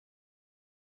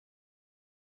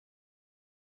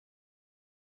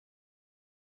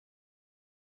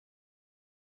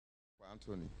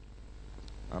Anthony.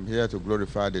 I'm here to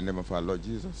glorify the name of our Lord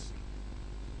Jesus.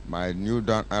 My new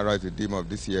dawn era is the theme of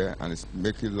this year, and it's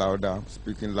making louder,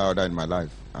 speaking louder in my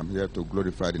life. I'm here to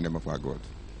glorify the name of our God.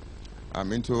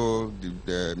 I'm into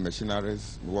the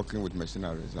missionaries, working with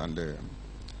missionaries, and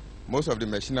most of the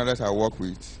missionaries I work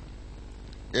with,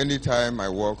 anytime I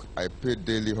work, I pay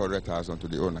daily 100,000 to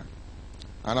the owner.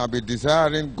 And I'll be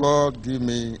desiring God give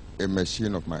me a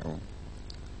machine of my own.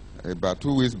 About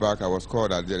 2 weeks back, I was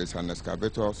called that there is an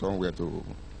excavator somewhere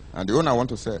and the owner want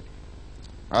to sell.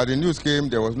 As the news came,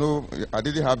 there was no, I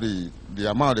didn't have the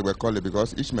amount they were calling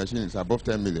because each machine is above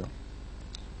 10 million.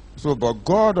 So, but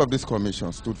God of this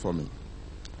commission stood for me.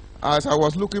 As I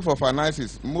was looking for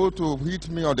finances, motor hit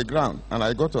me on the ground, and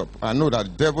I got up. I know that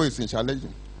the devil is in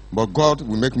challenging, but God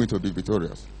will make me to be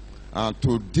victorious. And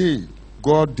today,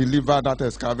 God delivered that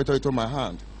excavator into my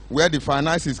hand. Where the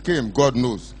finances came, God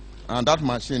knows. And that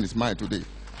machine is mine today.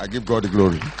 I give God the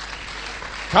glory.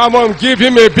 Come on, give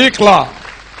him a big clap.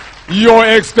 Your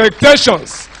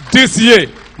expectations this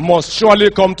year must surely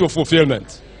come to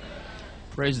fulfillment.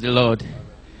 Praise the Lord.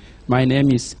 My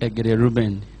name is Egede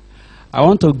Ruben. I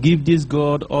want to give this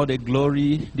God all the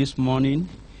glory this morning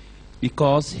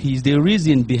because he's the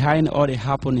reason behind all the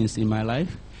happenings in my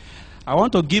life. I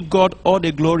want to give God all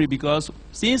the glory because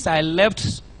since I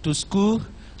left to school,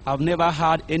 I've never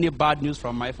had any bad news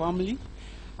from my family.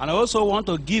 And I also want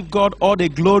to give God all the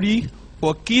glory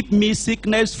for keep me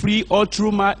sickness free all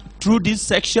through this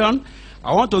section.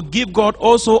 I want to give God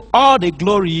also all the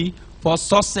glory for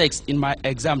success in my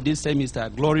exam this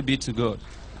semester. Glory be to God.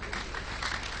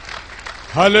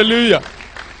 Hallelujah.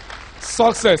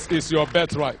 Success is your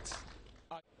birthright.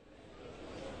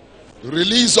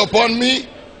 Release upon me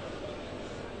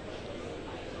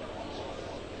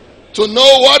to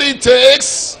know what it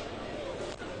takes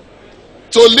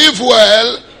to live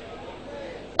well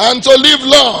and to live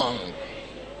long.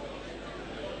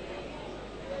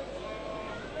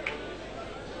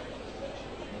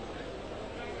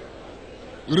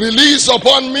 Release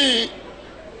upon me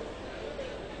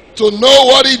to know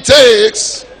what it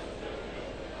takes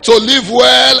to live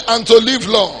well and to live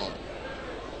long.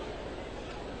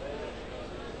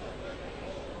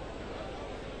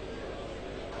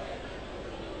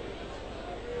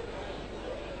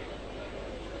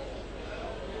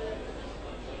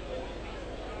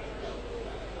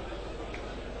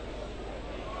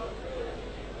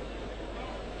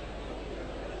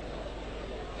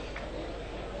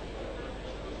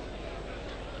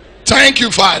 Thank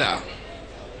you, Father.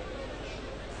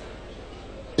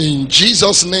 In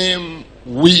Jesus' name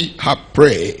we have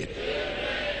prayed.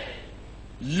 Amen.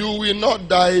 You will not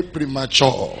die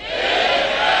premature. Amen.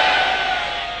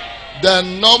 The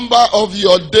number of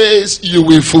your days you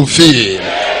will fulfill.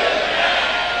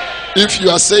 Amen. If you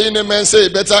are saying amen, say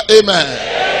better amen.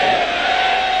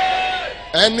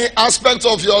 Amen. Any aspect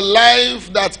of your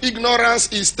life that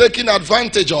ignorance is taking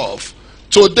advantage of,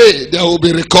 today there will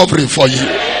be recovery for you.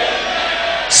 Amen.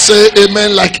 Say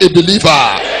amen like a believer.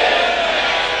 Amen.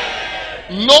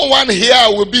 No one here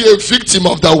will be a victim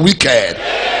of the wicked.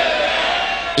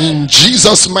 Amen. In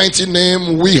Jesus' mighty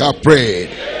name we have prayed.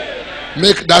 Amen.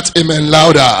 Make that amen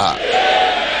louder.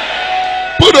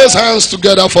 Amen. Put those hands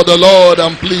together for the Lord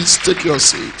and please take your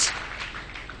seat.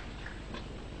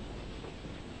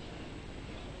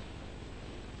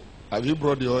 Have you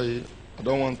brought the oil? I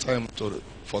don't want time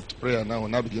for prayer now. We'll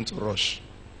now begin to rush.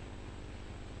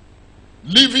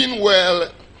 Living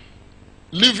well,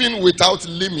 living without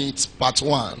limits, part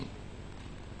 1.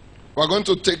 We're going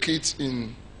to take it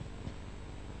in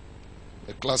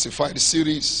a classified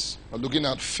series. We're looking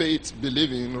at faith,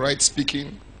 believing, right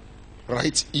speaking,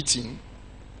 right eating,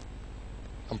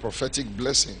 and prophetic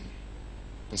blessing.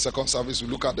 In second service, we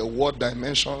look at the word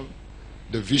dimension,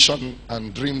 the vision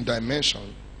and dream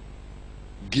dimension,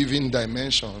 giving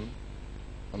dimension,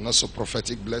 and also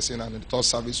prophetic blessing. And in the third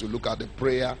service, we look at the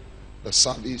prayer, the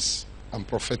service, and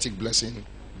prophetic blessing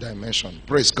dimension.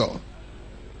 Praise God.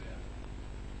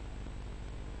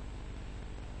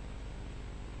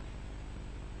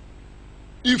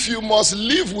 If you must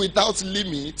live without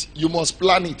limit, you must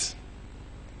plan it.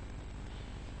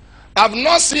 I've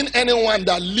not seen anyone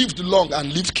that lived long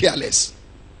and lived careless.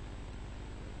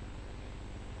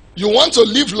 You want to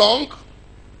live long,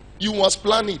 you must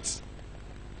plan it.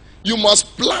 You must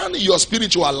plan your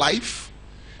spiritual life.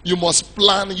 You must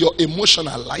plan your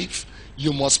emotional life.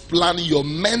 You must plan your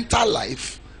mental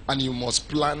life. And you must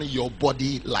plan your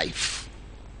body life.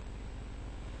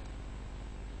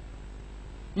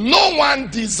 No one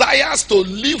desires to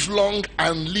live long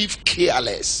and live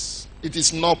careless. It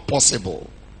is not possible.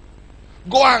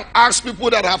 Go and ask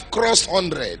people that have crossed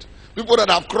 100. people that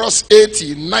have crossed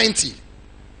 80, 90,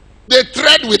 they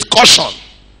tread with caution.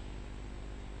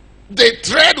 They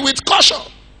tread with caution.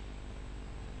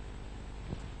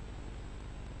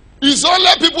 It's only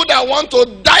people that want to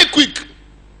die quick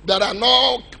that are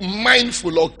not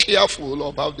mindful or careful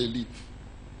of how they live.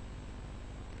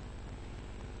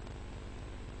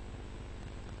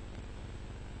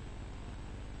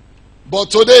 But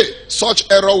today,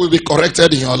 such error will be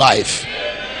corrected in your life.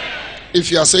 If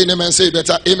you are saying amen, say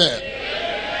better amen.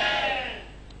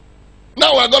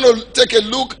 Now we're going to take a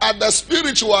look at the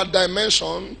spiritual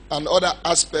dimension and other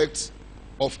aspects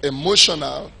of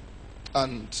emotional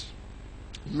and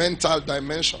mental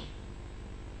dimension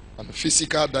and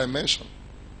physical dimension.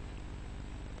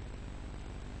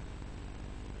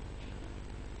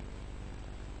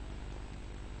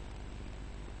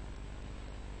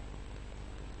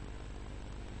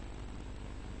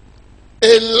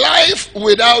 A life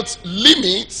without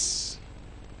limits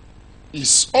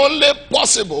is only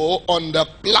possible on the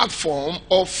platform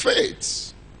of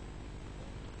faith.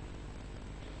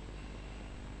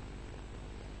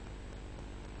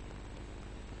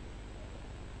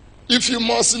 If you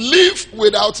must live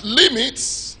without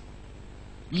limits,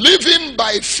 living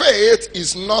by faith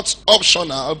is not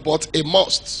optional but a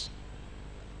must.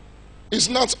 It's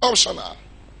not optional.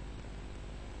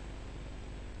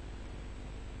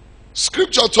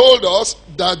 Scripture told us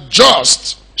that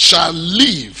just shall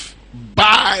live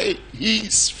by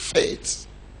his faith.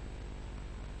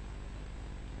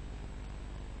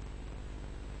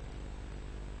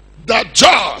 The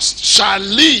just shall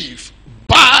live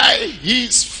by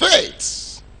his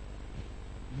faith.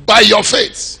 By your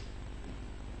faith.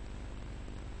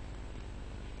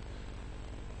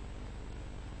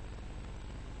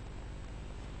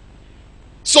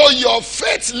 So your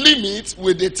faith limit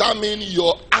will determine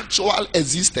your actual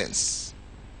existence.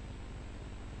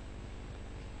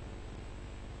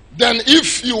 Then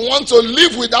if you want to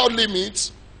live without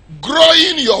limits,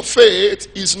 growing your faith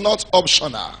is not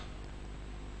optional.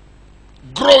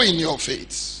 Grow in your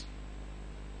faith.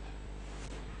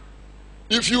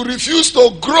 If you refuse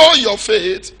to grow your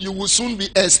faith, you will soon be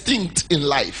extinct in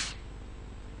life.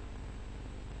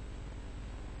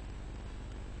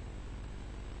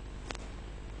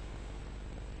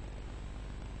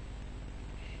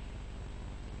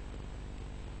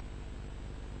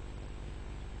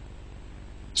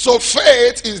 So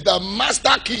faith is the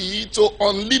master key to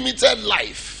unlimited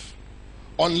life,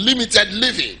 unlimited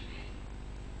living.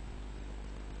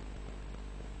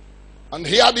 And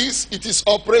hear this, it is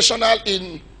operational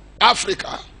in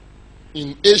Africa,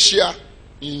 in Asia,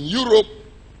 in Europe,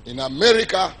 in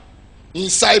America, in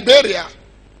Siberia,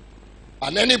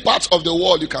 and any part of the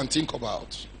world you can think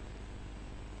about.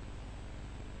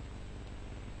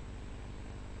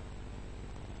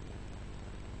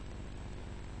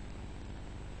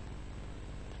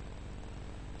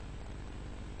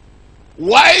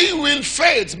 Why will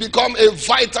faith become a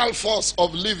vital force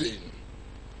of living?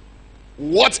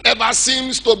 Whatever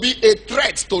seems to be a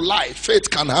threat to life, faith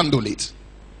can handle it.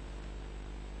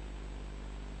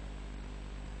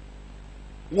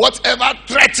 Whatever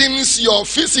threatens your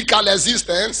physical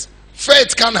existence,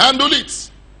 faith can handle it.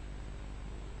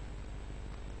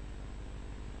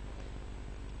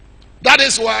 That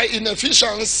is why in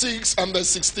Ephesians 6 and verse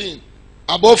 16,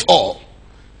 above all,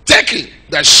 taking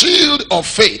the shield of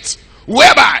faith,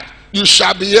 whereby you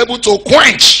shall be able to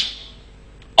quench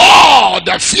all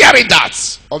the fiery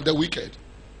darts of the wicked.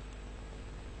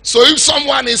 So if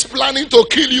someone is planning to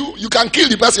kill you, you can kill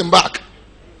the person back.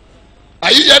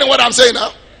 Are you hearing what I'm saying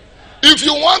now? If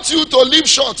you want you to live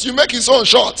short, you make his own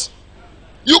short.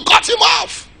 You cut him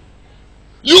off.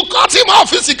 You cut him off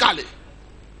physically.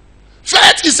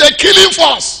 Faith is a killing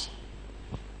force.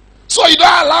 So you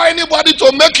don't allow anybody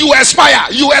to make you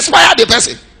expire. You expire the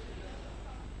person.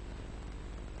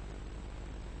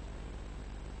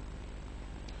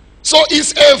 So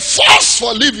it's a force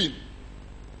for living.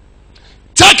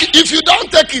 Take it. If you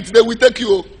don't take it, they will take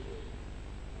you.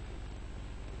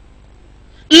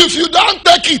 If you don't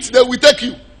take it, they will take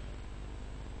you.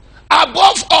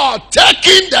 Above all,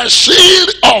 taking the shield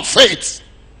of faith,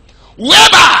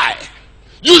 whereby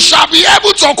you shall be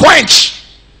able to quench.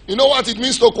 You know what it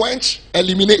means to quench?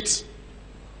 Eliminate.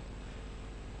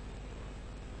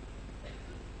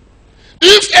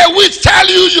 If a witch tell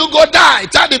you you go die,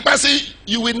 tell the person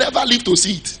you will never live to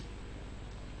see it.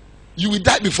 You will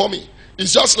die before me.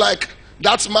 It's just like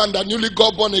that man that newly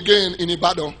got born again in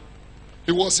Ibadan.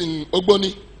 He was in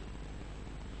Ogboni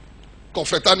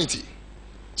confraternity.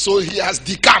 So he has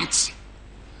decamped.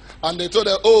 And they told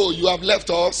him, oh, you have left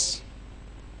us.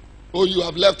 Oh, you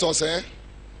have left us, eh?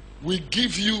 We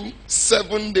give you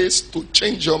 7 days to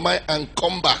change your mind and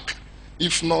come back.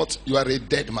 If not, you are a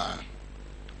dead man.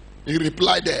 He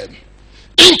replied them,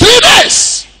 in 3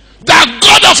 days, the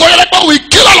God of Oyerepo will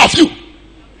kill all of you.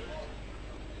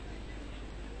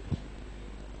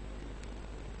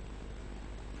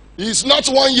 He is not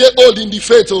 1 year old in the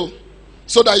faith,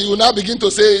 so that you will now begin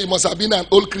to say he must have been an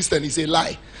old Christian. It's a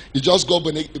lie. He just got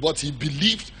born, but he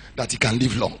believed that he can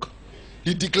live long.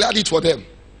 He declared it for them.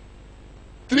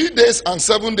 3 days and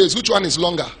 7 days, which one is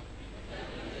longer?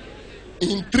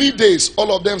 In 3 days,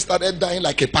 all of them started dying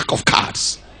like a pack of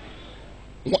cards.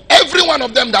 Every one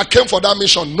of them that came for that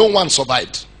mission, no one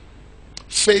survived.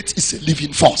 Faith is a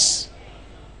living force.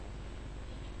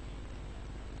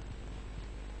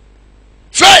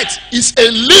 Faith is a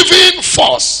living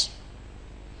force.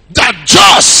 The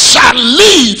just shall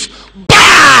live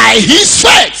by his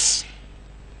faith.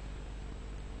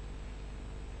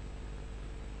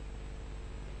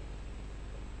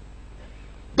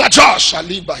 The just shall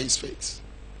live by his faith.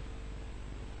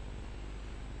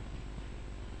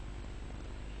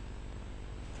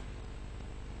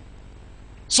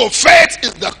 So faith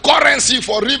is the currency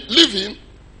for living.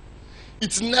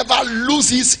 It never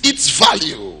loses its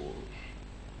value.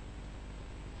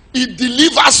 It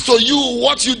delivers to you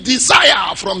what you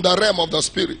desire from the realm of the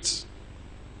spirit.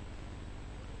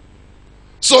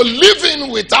 So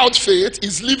living without faith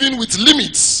is living with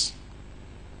limits.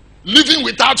 Living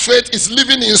without faith is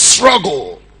living in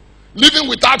struggle. Living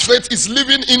without faith is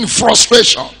living in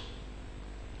frustration.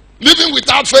 Living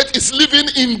without faith is living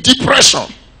in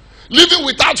depression. Living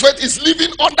without faith is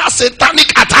living under satanic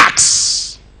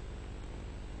attacks.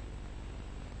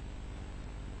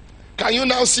 Can you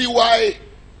now see why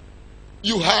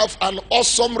you have an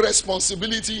awesome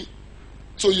responsibility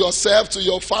to yourself, to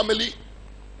your family,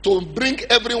 to bring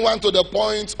everyone to the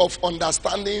point of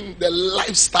understanding the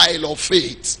lifestyle of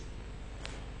faith?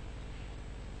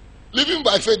 Living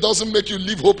by faith doesn't make you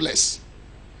live hopeless.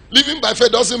 Living by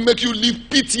faith doesn't make you live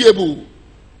pitiable.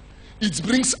 It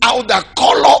brings out the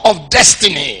color of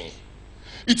destiny.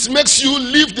 It makes you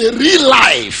live the real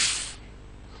life,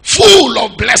 full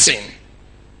of blessing.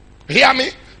 Hear me?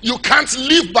 You can't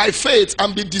live by faith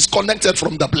and be disconnected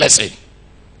from the blessing.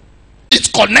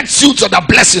 It connects you to the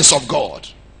blessings of God.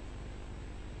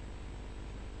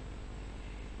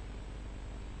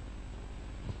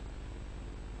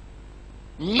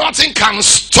 Nothing can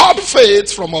stop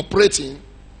faith from operating,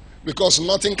 because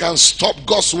nothing can stop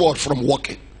God's word from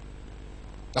working.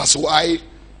 That's why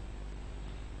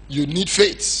you need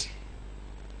faith.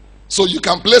 So you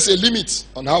can place a limit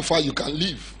on how far you can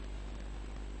live.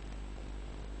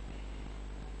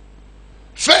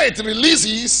 Faith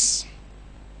releases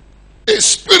a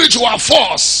spiritual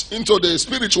force into the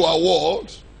spiritual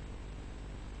world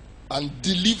and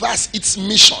delivers its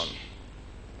mission.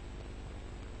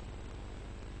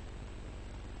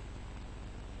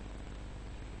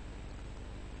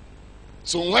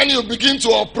 So when you begin to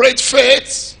operate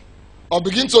faith or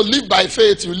begin to live by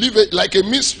faith, you live it like a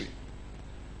mystery.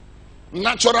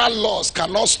 Natural laws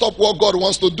cannot stop what God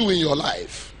wants to do in your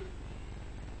life.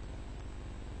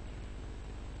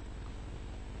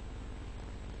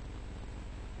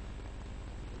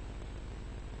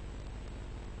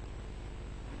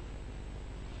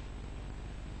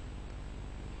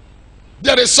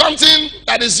 There is something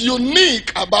that is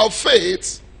unique about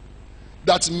faith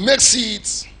that makes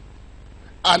it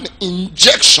an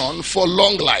injection for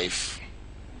long life.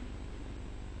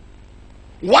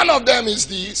 One of them is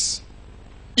this: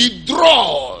 it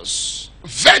draws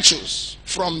virtues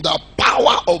from the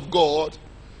power of God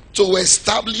to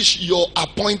establish your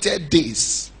appointed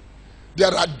days.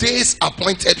 There are days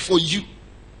appointed for you.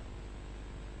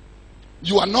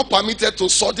 You are not permitted to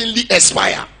suddenly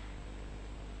expire.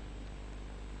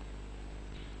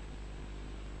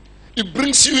 It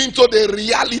brings you into the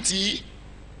reality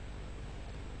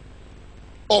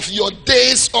of your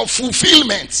days of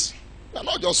fulfillment. You are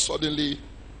not just suddenly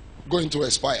going to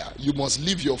expire. You must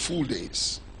live your full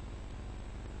days.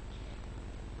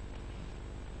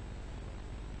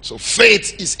 So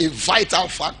faith is a vital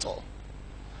factor.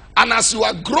 And as you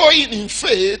are growing in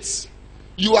faith,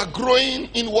 you are growing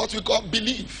in what we call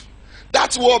belief.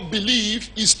 That word believe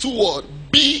is 2 words: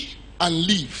 be and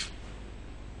live.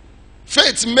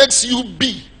 Faith makes you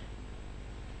be.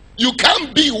 You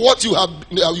can't be what you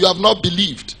have not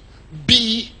believed.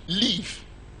 Believe.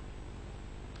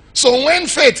 So when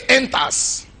faith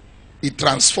enters, it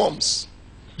transforms.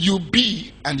 You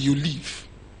be and you live.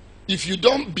 If you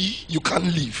don't be, you can't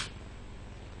live.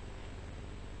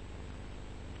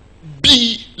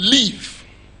 Believe.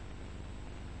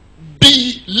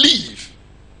 Believe.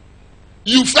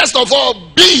 You first of all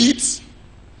be it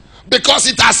Because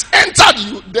it has entered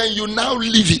you, then you now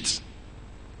live it.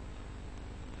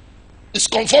 It's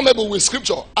conformable with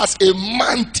scripture. As a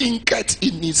man thinketh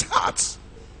in his heart.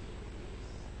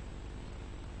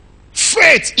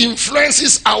 Faith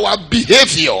influences our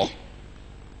behavior.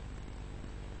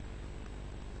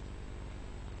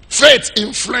 Faith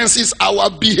influences our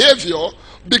behavior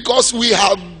because we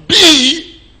have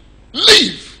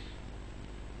believed.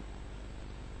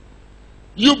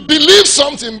 You believe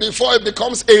something before it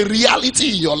becomes a reality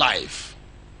in your life.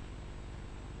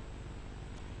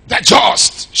 The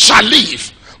just shall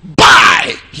live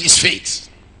by his faith.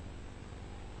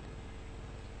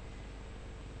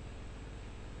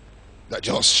 The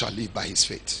just shall live by his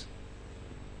faith.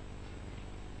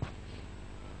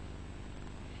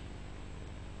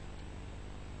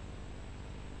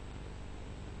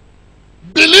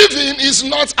 Believing is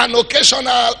not an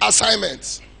occasional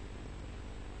assignment.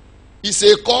 It's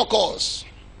a core course.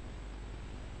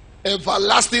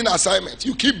 Everlasting assignment.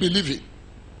 You keep believing.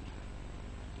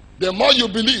 The more you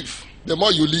believe, the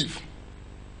more you live.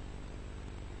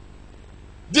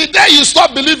 The day you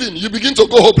stop believing, you begin to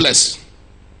go hopeless.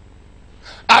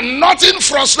 And nothing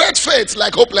frustrates faith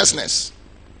like hopelessness.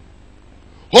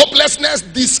 Hopelessness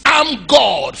disarms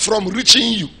God from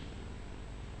reaching you.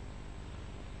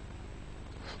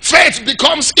 Faith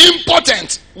becomes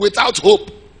impotent without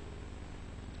hope.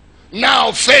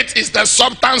 Now faith is the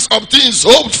substance of things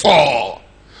hoped for.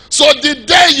 So the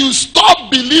day you stop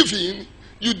believing,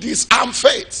 you disarm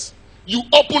faith. You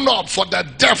open up for the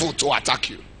devil to attack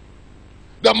you.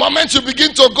 The moment you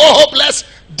begin to go hopeless,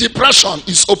 depression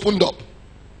is opened up.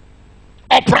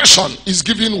 Oppression is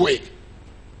giving way.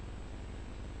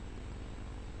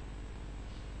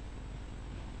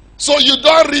 So you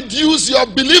don't reduce your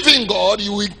believing God,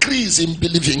 you increase in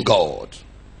believing God.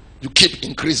 You keep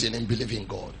increasing in believing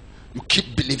God. You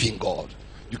keep believing God.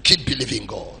 You keep believing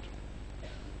God.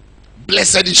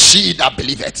 Blessed is she that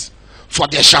believeth, for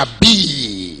there shall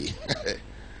be.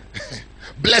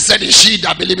 Blessed is she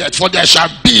that believeth, for there shall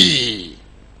be.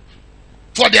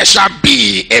 For there shall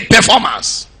be a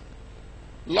performance.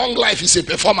 Long life is a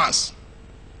performance.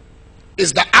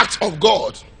 It's the act of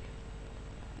God.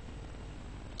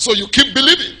 So you keep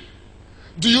believing.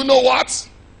 Do you know what?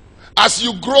 As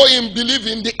you grow in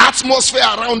believing, the atmosphere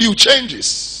around you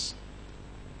changes.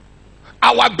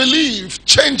 Our belief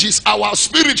changes our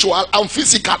spiritual and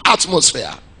physical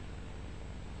atmosphere.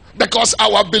 Because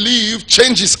our belief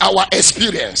changes our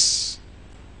experience.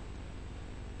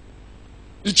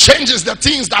 It changes the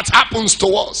things that happens to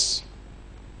us.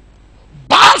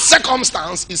 Bad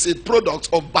circumstance is a product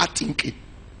of bad thinking.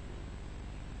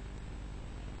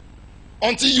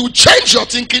 Until you change your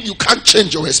thinking, you can't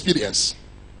change your experience.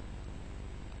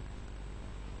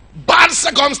 Bad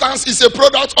circumstance is a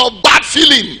product of bad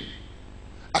feeling.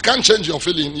 I can't change your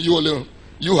feeling.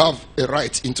 You have a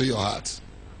right into your heart.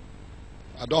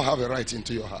 I don't have a right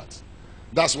into your heart.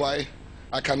 That's why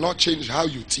I cannot change how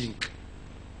you think.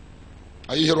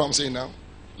 Are you hearing what I'm saying now?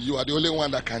 You are the only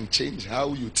one that can change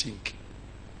how you think.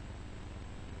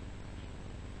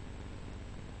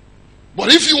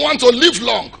 But if you want to live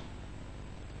long,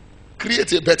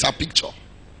 create a better picture.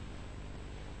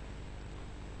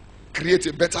 Create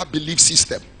a better belief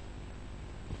system.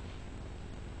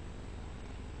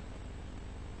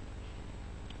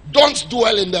 Don't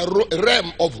dwell in the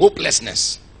realm of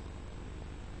hopelessness.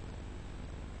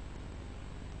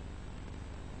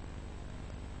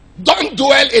 Don't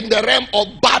dwell in the realm of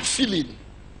bad feeling.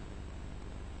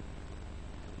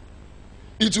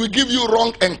 It will give you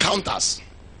wrong encounters.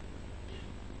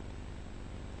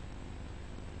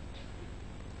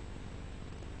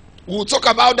 We'll talk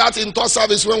about that in third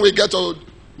service when we get to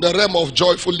the realm of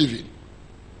joyful living.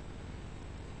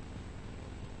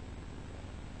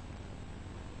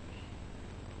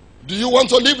 Do you want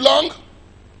to live long?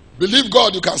 Believe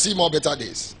God, you can see more better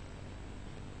days.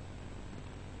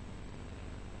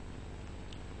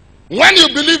 When you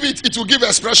believe it, it will give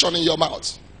expression in your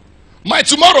mouth. My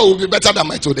tomorrow will be better than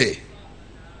my today.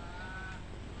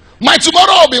 My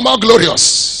tomorrow will be more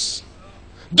glorious.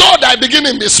 Though thy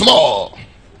beginning be small,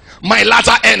 my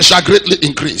latter end shall greatly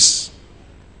increase.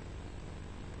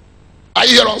 Are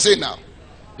you hearing what I'm saying now?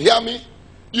 You hear me?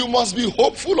 You must be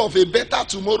hopeful of a better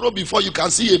tomorrow before you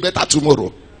can see a better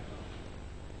tomorrow.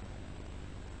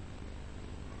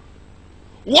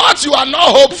 What you are not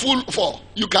hopeful for,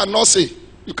 you cannot say.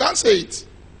 You can't say it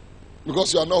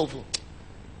because you are not hopeful.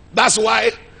 That's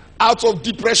why out of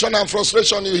depression and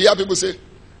frustration you hear people say,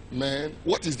 man,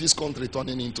 what is this country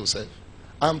turning into, self?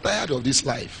 I'm tired of this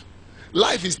life.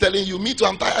 Life is telling you, me too,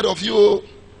 I'm tired of you.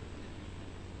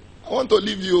 I want to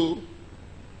leave you.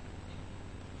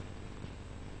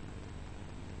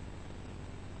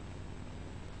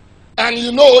 And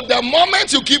you know, the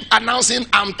moment you keep announcing,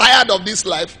 I'm tired of this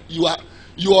life, you are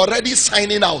already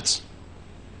signing out.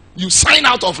 You sign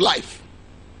out of life.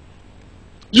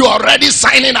 You are already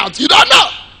signing out. You don't know.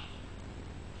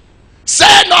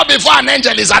 Say no before an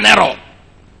angel is an error.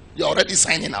 You're already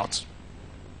signing out.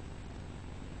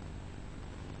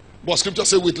 But scripture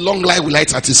says, with long life will I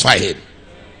satisfy him.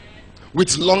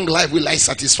 With long life will I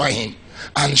satisfy him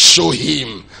and show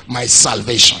him my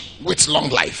salvation. With long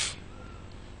life.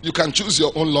 You can choose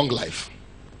your own long life.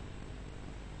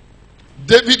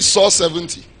 David saw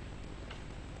 70.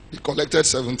 He collected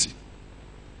 70.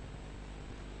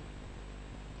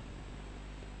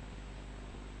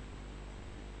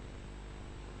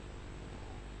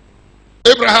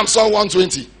 Abraham saw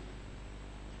 120.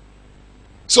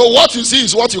 So what you see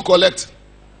is what you collect.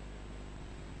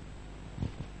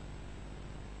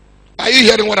 Are you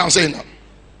hearing what I'm saying now?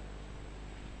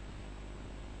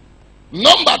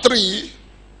 Number 3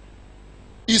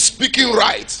 is speaking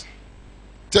right.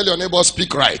 Tell your neighbor,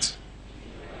 speak right.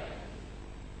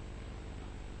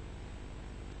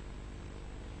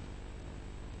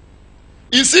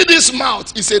 You see, this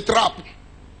mouth is a trap.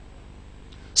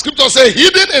 Scripture says,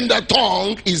 hidden in the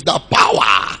tongue is the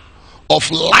power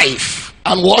of life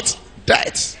and what?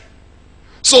 Death.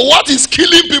 So what is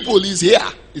killing people is here,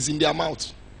 is in their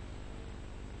mouth.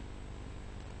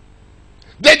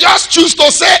 They just choose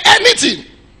to say anything.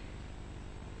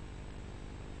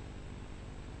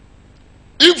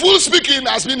 Evil speaking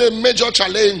has been a major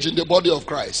challenge in the body of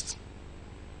Christ.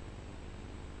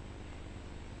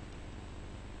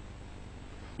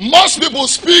 Most people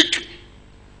speak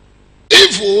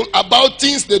evil about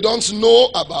things they don't know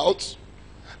about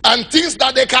and things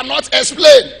that they cannot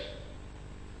explain.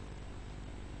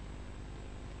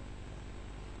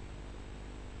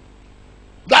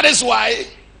 That is why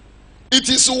it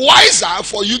is wiser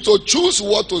for you to choose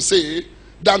what to say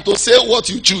than to say what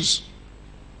you choose.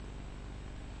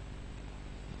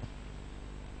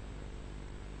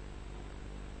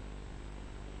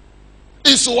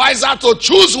 It's wiser to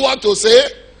choose what to say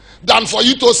than for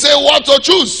you to say what to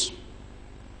choose.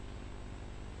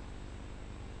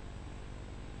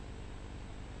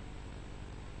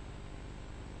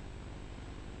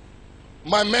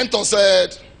 My mentor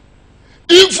said,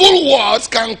 evil words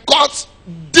can cut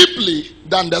deeply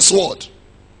than the sword.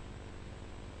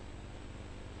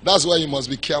 That's why you must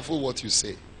be careful what you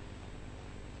say.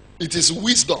 It is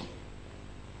wisdom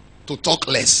to talk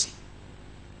less.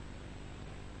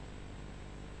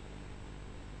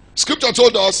 Scripture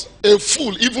told us a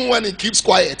fool, even when he keeps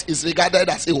quiet, is regarded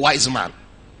as a wise man.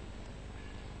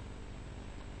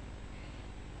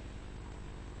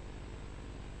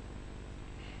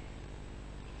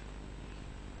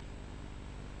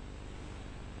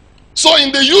 So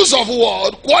in the use of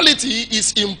word, quality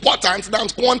is important than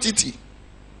quantity.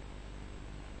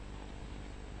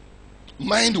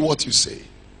 Mind what you say.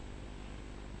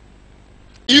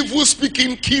 Evil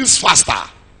speaking kills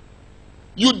faster.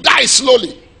 You die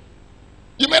slowly.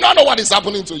 You may not know what is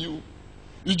happening to you.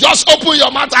 You just open your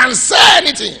mouth and say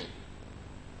anything.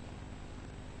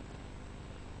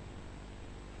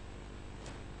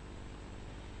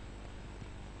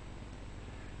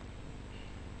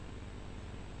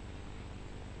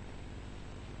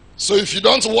 So if you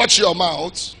don't watch your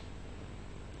mouth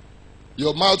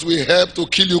will help to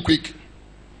kill you quick.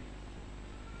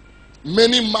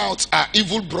 Many mouths are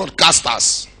evil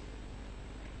broadcasters.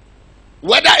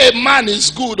 Whether a man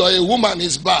is good or a woman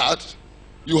is bad,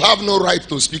 you have no right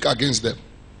to speak against them.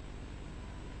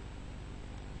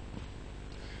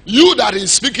 You that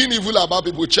is speaking evil about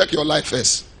people, check your life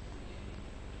first.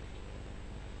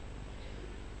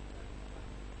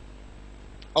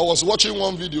 I was watching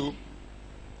one video.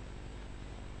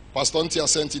 Pastor Ntia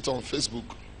sent it on Facebook.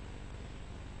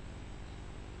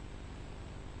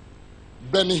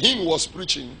 Benny Hinn was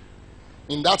preaching.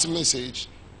 In that message,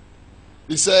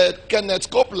 he said Kenneth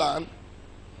Copeland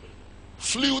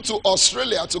flew to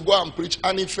Australia to go and preach,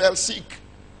 and he fell sick.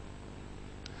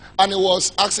 And he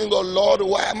was asking God, Lord,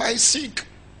 why am I sick?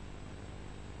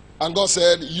 And God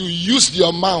said, you used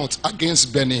your mouth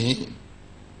against Benny Hinn.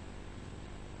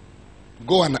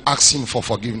 Go and ask him for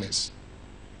forgiveness.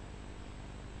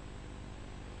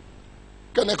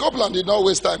 Kenneth Copeland did not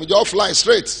waste time. He just fly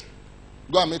straight.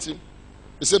 Go and meet him.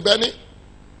 He said, Benny,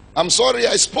 I'm sorry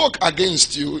I spoke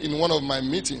against you in one of my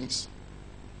meetings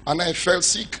and I fell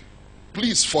sick.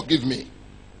 Please forgive me.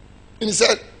 And he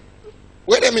said,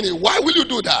 wait a minute, why will you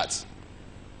do that?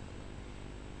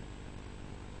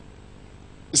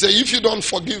 He said, if you don't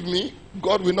forgive me,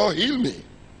 God will not heal me.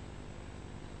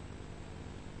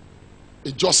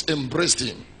 He just embraced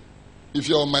him. If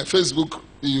you're on my Facebook,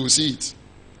 you will see it.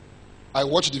 I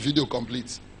watched the video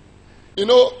complete. You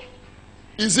know,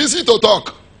 it's easy to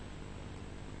talk.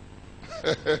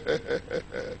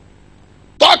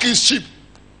 Talk is cheap.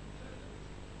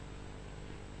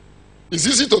 It's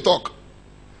easy to talk.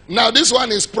 Now this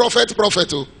one is prophet.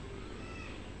 Oh.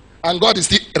 And God is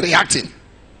still reacting.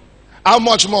 How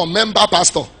much more member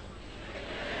pastor?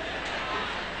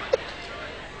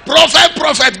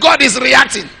 Prophet, God is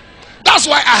reacting. That's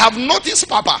why I have noticed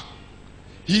Papa.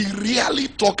 He really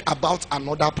talk about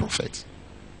another prophet.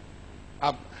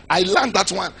 I learned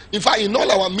that one. In fact, in all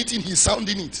our meeting, he's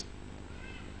sounding it.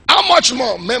 How much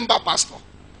more member pastor?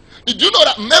 Did you know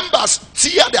that members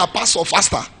tear their pastor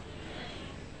faster?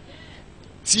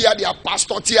 Tear their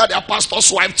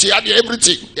pastor's wife, tear their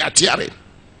everything. They are tearing.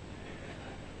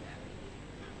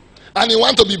 And he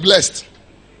want to be blessed.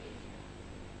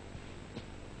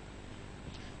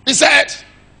 He said,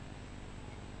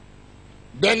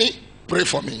 Benny, pray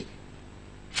for me.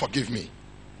 Forgive me.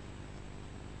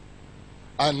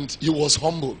 And he was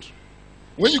humbled.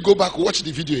 When you go back, watch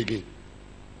the video again.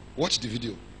 Watch the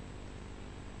video.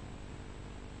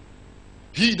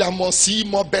 He that must see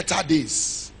more better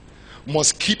days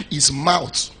must keep his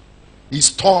mouth,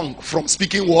 his tongue from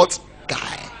speaking what?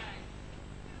 Guile.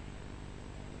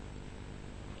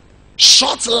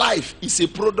 Short life is a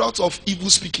product of evil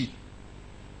speaking.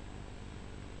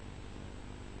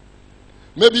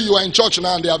 Maybe you are in church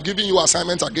now and they have given you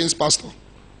assignments against pastor.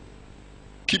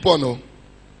 Keep on, oh.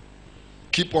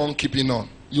 Keep on keeping on.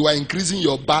 You are increasing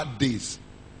your bad days.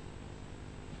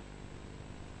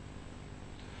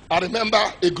 I remember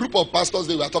a group of pastors,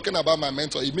 they were talking about my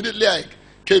mentor. Immediately I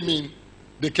came in,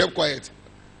 they kept quiet.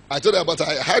 I told them, but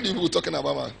I heard you talking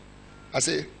about my. I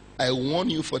said, I warn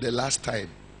you for the last time.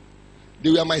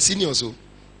 They were my seniors. So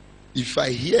if I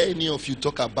hear any of you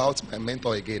talk about my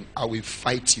mentor again, I will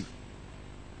fight you.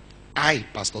 I,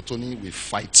 Pastor Tony, will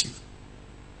fight you.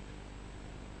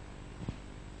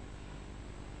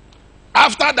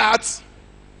 After that,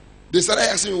 they started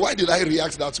asking me, why did I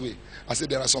react that way? I said,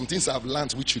 there are some things I've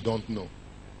learned which you don't know.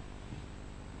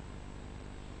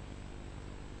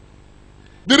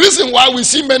 The reason why we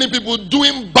see many people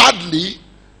doing badly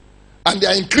and they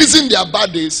are increasing their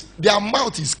bad days, their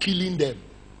mouth is killing them.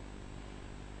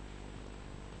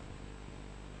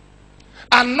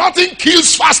 And nothing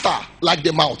kills faster like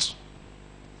the mouth.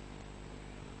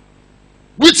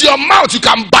 With your mouth, you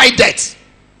can buy death.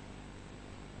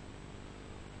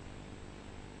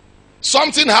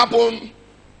 Something happened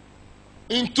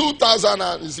in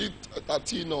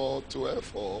 2013 or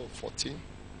 12 or 14.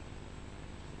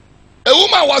 A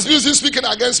woman was busy speaking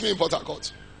against me in Port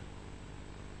Harcourt.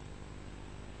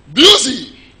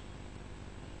 Busy.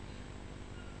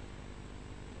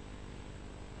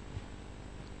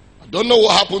 I don't know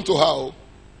what happened to her.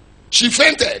 She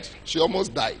fainted. She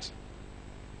almost died.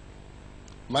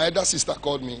 My elder sister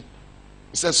called me.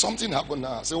 He said, something happened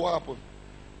now. I said, what happened?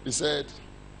 He said,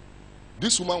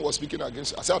 this woman was speaking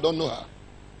against you. I said, I don't know her.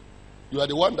 You are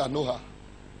the one that know her.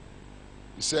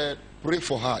 He said, pray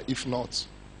for her. If not,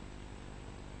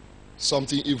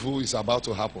 something evil is about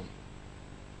to happen.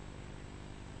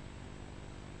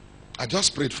 I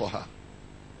just prayed for her.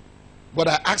 But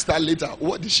I asked her later,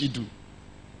 what did she do? She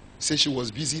said she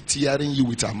was busy tearing you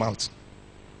with her mouth.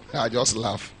 I just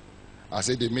laughed. I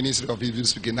said, the ministry of evil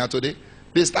speaking now today,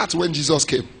 they start when Jesus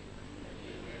came.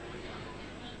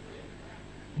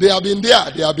 They have been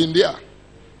there. They have been there.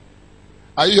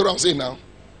 Are you hearing what I'm saying now?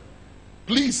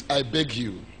 Please, I beg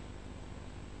you.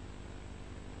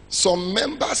 Some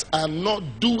members are not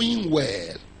doing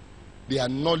well. They are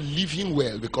not living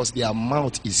well because their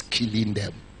mouth is killing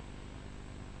them.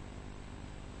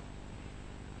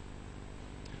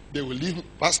 They will leave,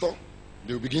 pastor.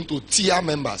 They will begin to tear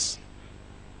members.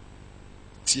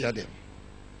 Tear them.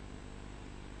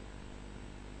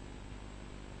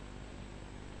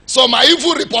 So my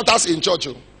evil reporters in church,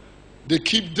 they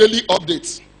keep daily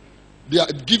updates. They are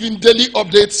giving daily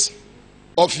updates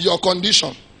of your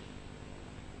condition.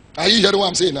 Are you hearing what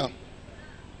I'm saying now?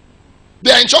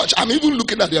 They are in church. I'm even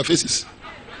looking at their faces.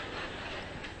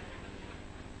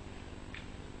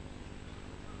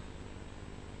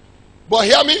 But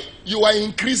hear me, you are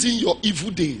increasing your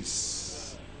evil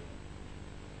days.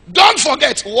 Don't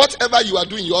forget, whatever you are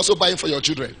doing, you're also buying for your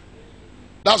children.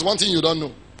 That's one thing you don't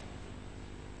know.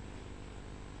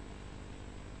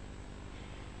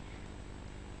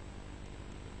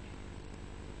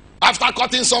 After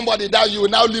cutting somebody down, you will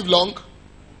now live long.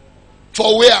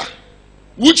 For where?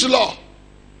 Which law?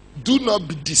 Do not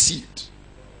be deceived.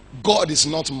 God is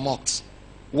not mocked.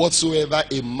 Whatsoever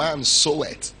a man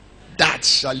soweth, that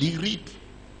shall he reap.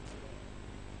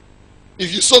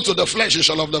 If you sow to the flesh, you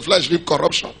shall of the flesh reap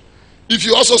corruption. If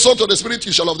you also sow to the Spirit,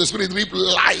 you shall of the Spirit reap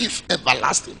life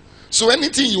everlasting. So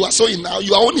anything you are sowing now,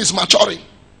 your own is maturing.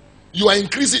 You are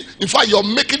increasing. In fact, you're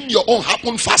making your own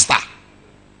happen faster.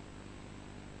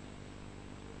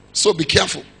 So be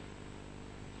careful.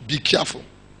 Be careful.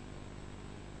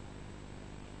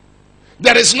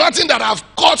 There is nothing that have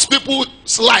cut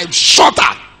people's lives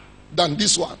shorter than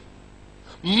this one.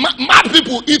 Mad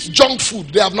people eat junk food.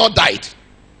 They have not died.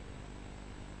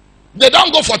 They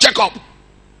don't go for checkup.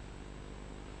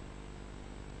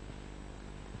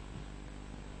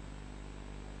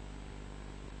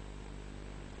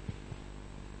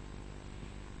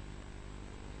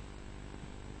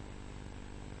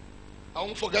 I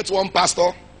won't forget one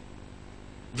pastor,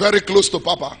 very close to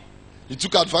Papa. He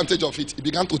took advantage of it. He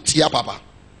began to tear Papa.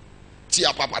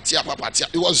 Tear Papa, tear Papa, tear.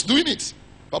 He was doing it.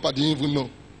 Papa didn't even know.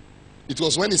 It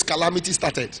was when his calamity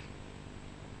started.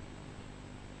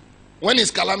 When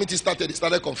his calamity started, he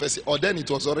started confessing. Or then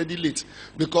it was already late.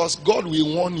 Because God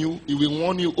will warn you. He will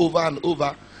warn you over and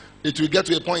over. It will get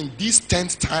to a point. This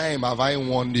 10th time have I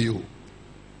warned you.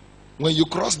 When you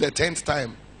cross the 10th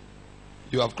time,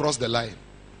 you have crossed the line.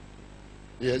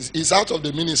 Yes, he's out of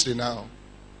the ministry now.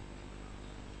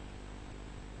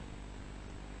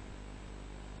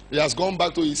 He has gone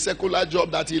back to his secular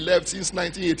job that he left since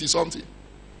 1980 something.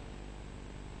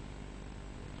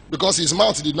 Because his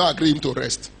mouth did not agree him to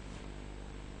rest.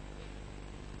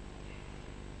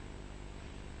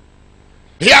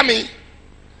 Hear me.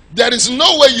 There is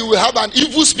no way you will have an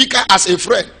evil speaker as a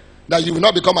friend that you will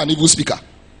not become an evil speaker.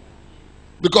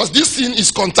 Because this thing is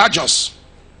contagious.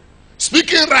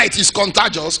 Speaking right is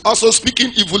contagious. Also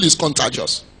speaking evil is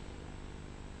contagious.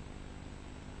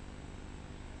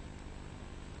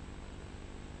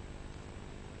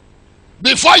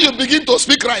 Before you begin to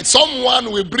speak right,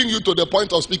 someone will bring you to the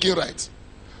point of speaking right.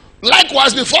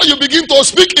 Likewise, before you begin to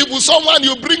speak evil, someone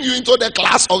will bring you into the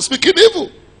class of speaking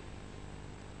evil.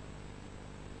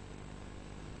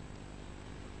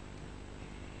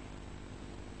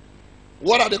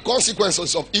 What are the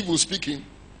consequences of evil speaking?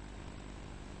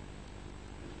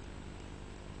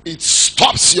 It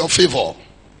stops your favor.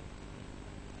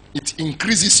 It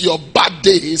increases your bad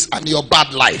days and your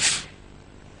bad life.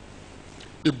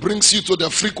 It brings you to the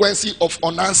frequency of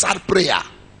unanswered prayer.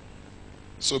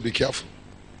 So be careful.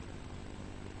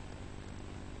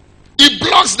 It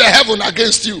blocks the heaven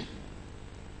against you.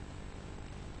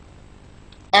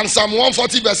 And Psalm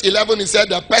 140 verse 11, he said,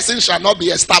 the person shall not be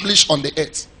established on the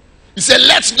earth. He said,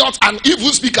 let not an evil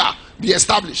speaker be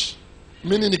established.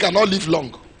 Meaning he cannot live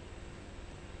long.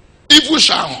 Evil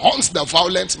shall hunt the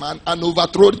violent man and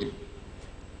overthrow him.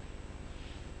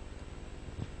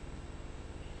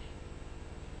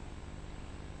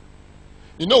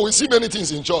 You know, we see many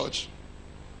things in church.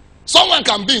 Someone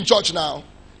can be in church now.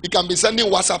 He can be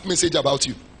sending WhatsApp message about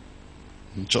you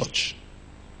in church.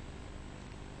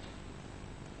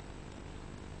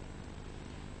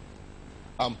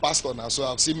 I'm pastor now, so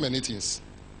I've seen many things.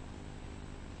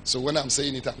 So when I'm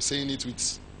saying it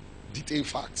with detailed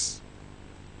facts.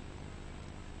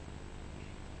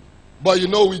 But you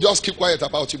know, we just keep quiet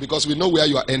about you because we know where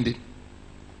you are ending.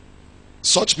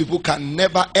 Such people can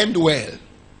never end well.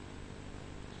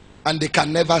 And they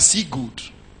can never see good.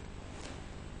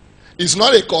 It's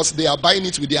not because they are buying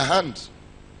it with their hand.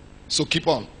 So keep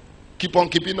on. Keep on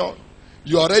keeping on.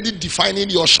 You're already defining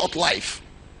your short life.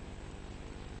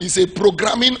 It's a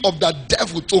programming of the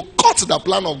devil to cut the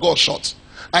plan of God short.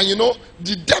 And you know,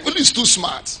 the devil is too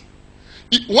smart.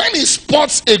 When he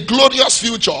spots a glorious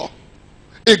future,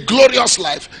 a glorious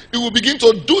life, he will begin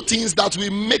to do things that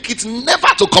will make it never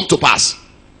to come to pass.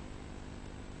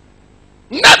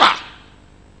 Never.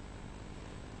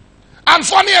 And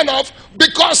funny enough,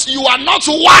 because you are not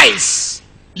wise,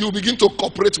 you begin to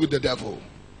cooperate with the devil.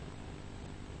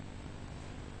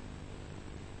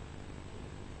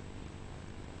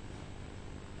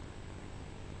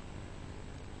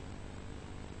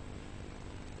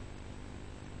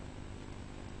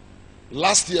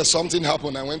 Last year something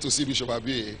happened. I went to see Bishop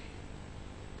Abiy.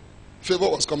 Favor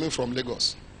was coming from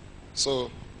Lagos. So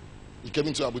he came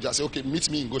into Abuja and said, okay, meet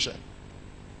me in Goshen.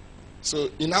 So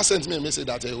he now sent me a message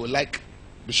that he would like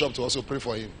Bishop to also pray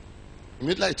for him.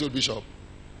 Immediately I told Bishop.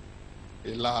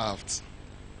 He laughed.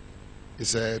 He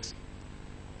said,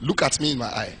 look at me in my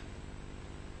eye.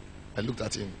 I looked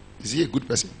at him. Is he a good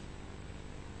person?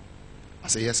 I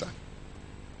said, yes, sir.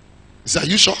 He said, are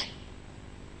you sure?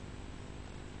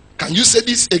 Can you say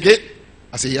this again?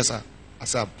 I said, yes, sir. I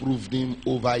said, I've proved him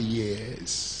over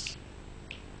years.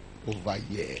 Over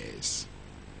years.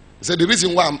 He said, the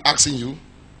reason why I'm asking you,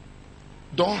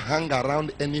 don't hang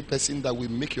around any person that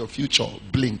will make your future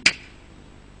blink.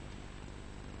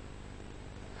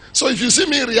 So if you see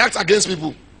me react against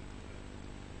people,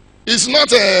 it's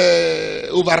not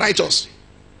over righteous.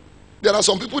 There are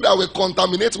some people that will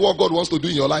contaminate what God wants to do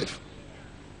in your life.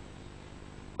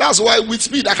 That's why with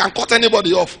speed I can cut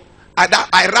anybody off.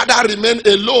 I rather remain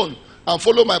alone and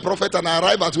follow my prophet and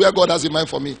arrive at where God has in mind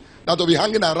for me than to be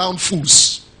hanging around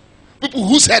fools. People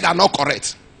whose head are not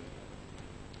correct.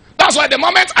 That's why the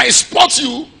moment I spot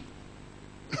you,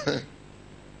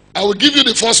 I will give you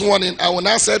the first warning. I will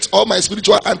now set all my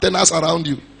spiritual antennas around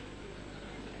you.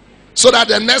 So that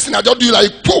the next thing I just do,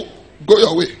 like, poof, go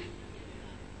your way.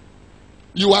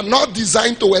 You are not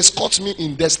designed to escort me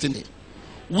in destiny.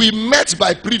 We met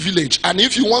by privilege, and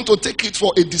if you want to take it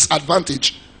for a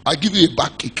disadvantage, I give you a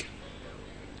back kick.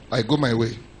 I go my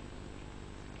way.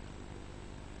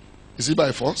 Is it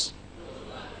by force?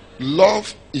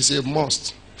 Love is a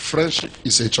must. Friendship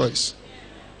is a choice.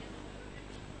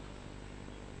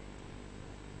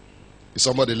 Is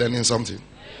somebody learning something?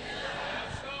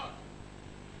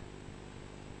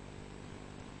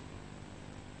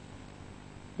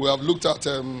 We have looked at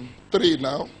 3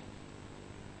 now.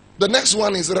 The next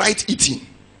one is right eating.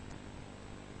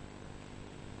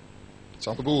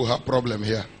 Some people will have problem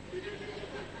here.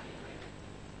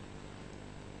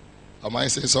 Am I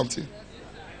saying something?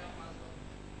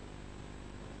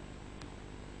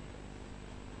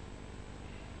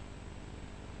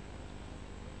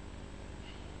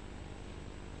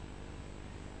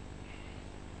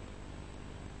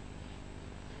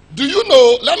 Do you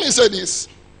know, let me say this.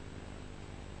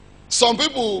 Some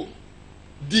people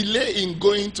delay in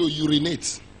going to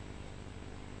urinate.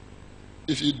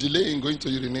 If you delay in going to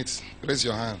urinate, raise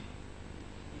your hand.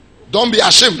 Don't be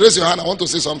ashamed. Raise your hand. I want to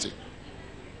say something.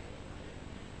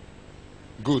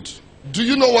 Good. Do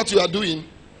you know what you are doing?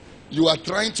 You are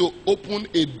trying to open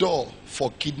a door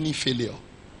for kidney failure.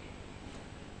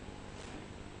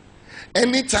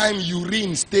 Anytime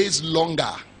urine stays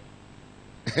longer,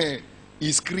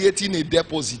 it's creating a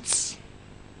deposit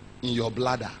in your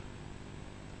bladder.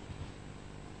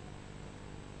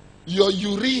 Your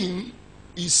urine,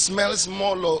 it smells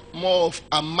more of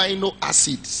amino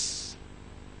acids.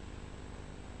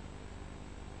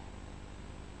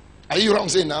 Are you hearing what I'm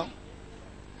saying now?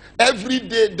 Every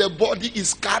day the body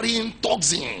is carrying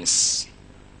toxins.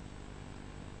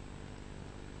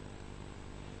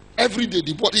 Every day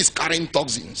the body is carrying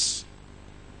toxins.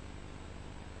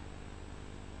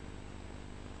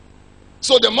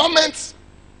 So the moment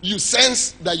you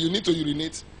sense that you need to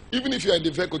urinate, even if you are in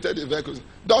the vehicle, tell the vehicle,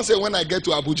 don't say when I get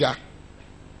to Abuja.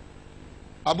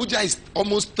 Abuja is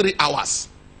almost 3 hours.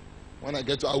 When I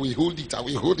get to, I will hold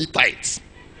it tight.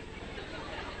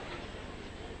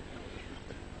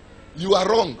 You are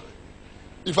wrong.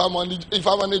 If I'm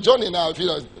on a journey now, I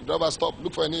feel like, driver, stop,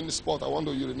 look for any spot, I want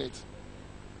to urinate.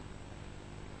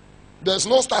 There's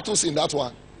no status in that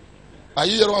one. Are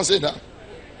you hearing what I'm saying now?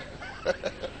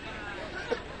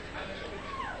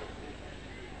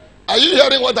 Are you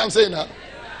hearing what I'm saying now?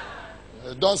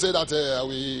 Don't say that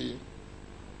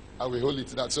I will hold it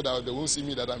that so that they won't see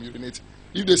me that I'm urinating.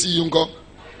 If they see you, go.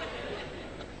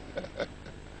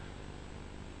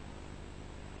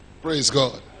 Praise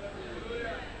God.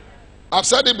 I've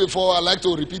said it before, I like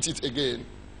to repeat it again.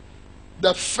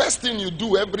 The first thing you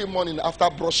do every morning after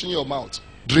brushing your mouth,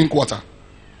 drink water.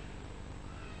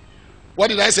 What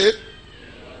did I say?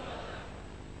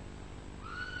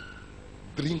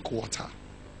 Drink water.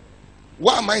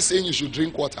 Why am I saying you should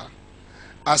drink water?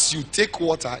 As you take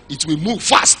water, it will move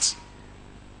fast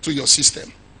to your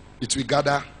system. It will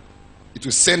gather, it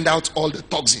will send out all the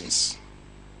toxins.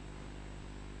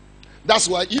 That's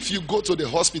why if you go to the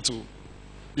hospital,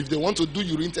 if they want to do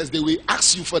urine test, they will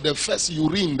ask you for the first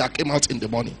urine that came out in the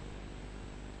morning.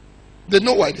 They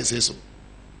know why they say so.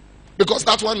 Because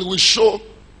that one will show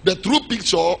the true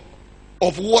picture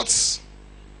of what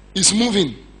is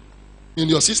moving in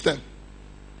your system.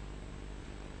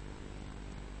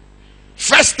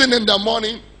 First thing in the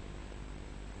morning,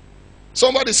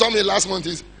 somebody saw me last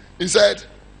month. He said,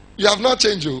 you have not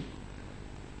changed, you.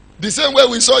 The same way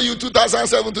we saw you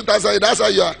 2007, 2008, that's how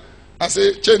you are. I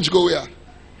say, change, go where?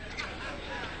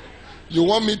 You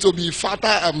want me to be fatter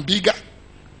and bigger?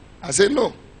 I say,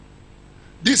 no.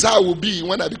 This is how I will be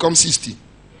when I become 60.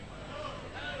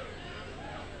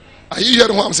 Are you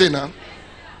hearing what I'm saying now?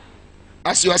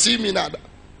 As you are seeing me now,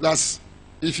 that's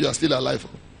if you are still alive.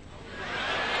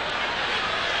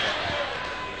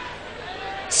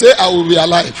 Say, I will be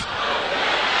alive.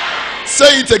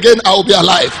 Say it again, I will be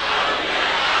alive.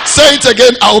 Say it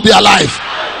again, I will be alive.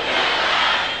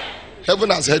 Heaven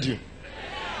has heard you.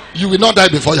 You will not die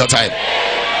before your time.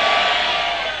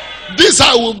 This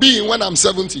I will be when I'm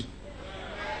 70.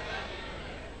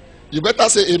 You better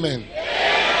say amen.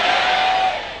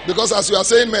 Because as you are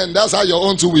saying, man, that's how your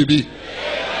own too will be.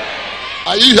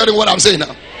 Are you hearing what I'm saying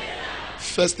now?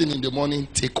 First thing in the morning,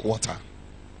 take water.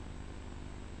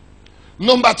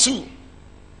 Number 2,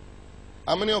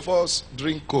 how many of us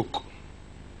drink Coke?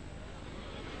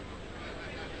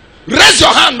 Raise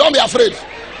your hand, don't be afraid.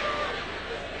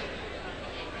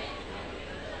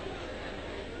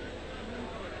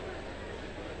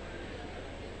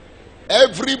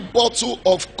 Every bottle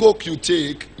of Coke you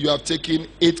take, you have taken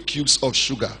 8 cubes of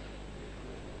sugar.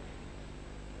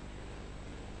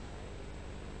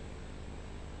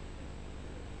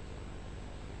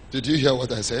 Did you hear what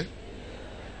I said?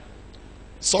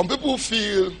 Some people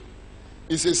feel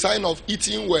it's a sign of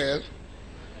eating well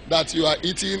that you are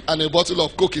eating and a bottle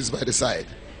of Coke is by the side.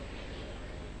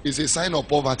 It's a sign of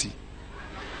poverty.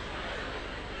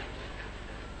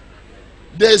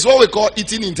 There is what we call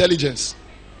eating intelligence.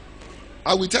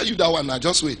 I will tell you that one now,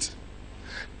 just wait.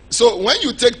 So when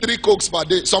you take 3 Cokes per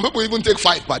day, some people even take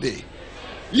 5 per day.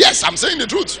 Yes, I'm saying the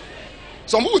truth.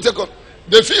 Some people take,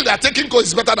 they feel that taking Coke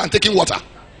is better than taking water.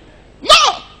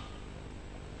 No!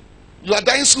 You are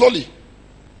dying slowly.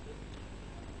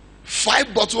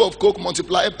 5 bottles of Coke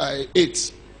multiplied by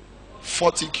 8,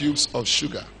 40 cubes of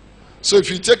sugar. So if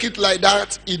you take it like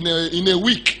that in a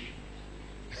week,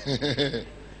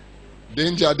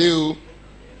 danger deal.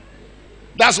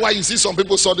 That's why you see some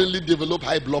people suddenly develop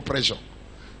high blood pressure.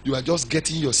 You are just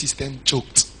getting your system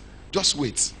choked. Just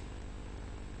wait.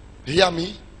 Hear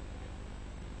me?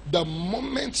 The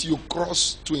moment you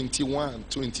cross 21,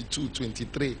 22,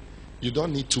 23, you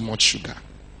don't need too much sugar.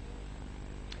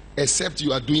 Except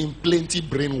you are doing plenty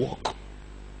brain work.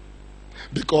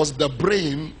 Because the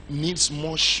brain needs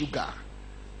more sugar.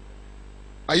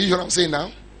 Are you hearing what I'm saying now?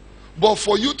 But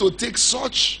for you to take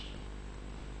such,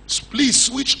 please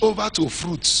switch over to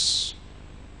fruits.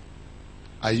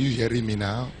 Are you hearing me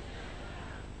now?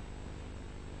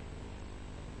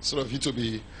 So of you to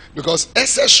be, because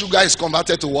excess sugar is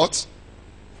converted to what?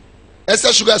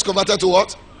 Excess sugar is converted to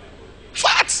what?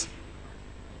 Fat.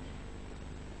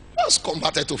 It's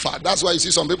converted to fat. That's why you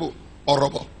see some people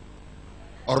orobo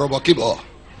kibo.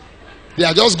 They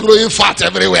are just growing fat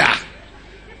everywhere.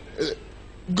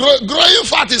 Growing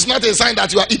fat is not a sign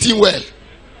that you are eating well.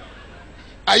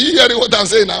 Are you hearing what I'm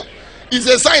saying now? It's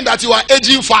a sign that you are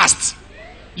aging fast.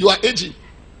 You are aging.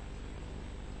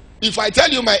 If I tell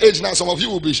you my age now, some of you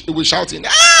will be shouting.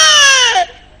 Ah!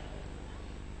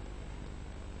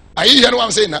 Are you hearing what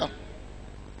I'm saying now?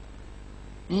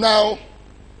 Now,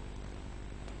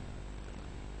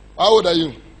 how old are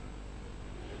you?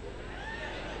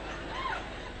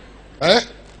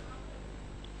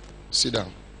 Sit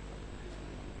down.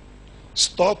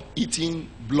 Stop eating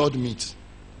blood meat.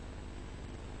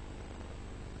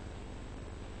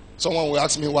 Someone will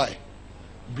ask me why.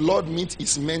 Blood meat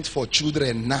is meant for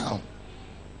children now.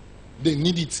 They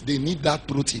need it. They need that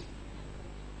protein.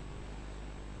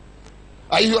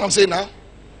 Are you hearing what I'm saying now?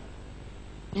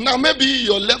 Now maybe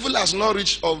your level has not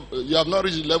reached you have not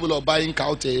reached the level of buying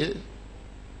cow tail.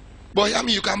 But hear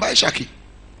me, you can buy shaki.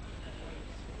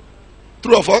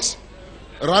 True of us?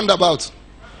 Roundabout.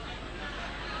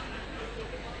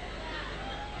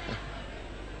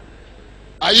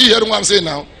 Are you hearing what I'm saying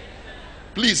now?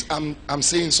 Please, I'm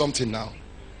saying something now.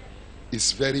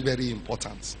 It's very, very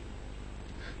important.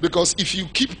 Because if you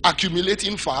keep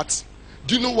accumulating fat,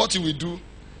 do you know what you will do?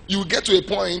 You will get to a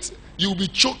point, you will be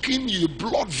choking your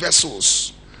blood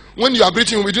vessels. When you are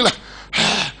breathing, you will be doing like,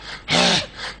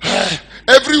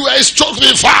 everywhere is choked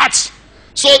with fat.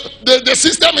 So the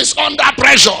system is under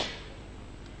pressure.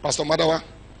 Pastor Madawa,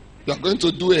 you are going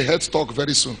to do a health talk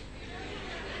very soon.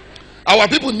 Our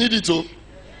people need it too.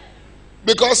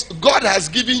 Because God has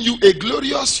given you a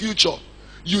glorious future.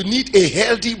 You need a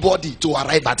healthy body to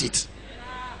arrive at it.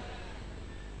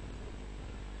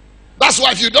 That's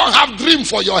why if you don't have dream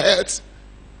for your health,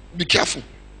 be careful.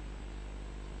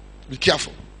 Be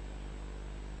careful.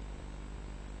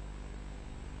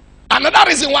 Another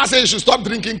reason why I say you should stop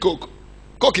drinking Coke.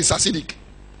 Coke is acidic.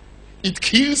 It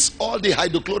kills all the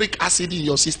hydrochloric acid in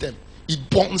your system. It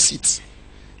burns it.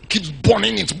 It keeps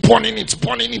burning it, burning it,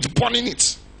 burning it, burning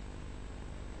it.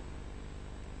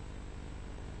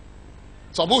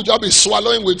 Some people just be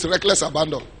swallowing with reckless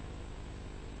abandon.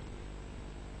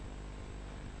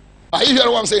 Are you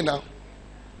hearing what I'm saying now?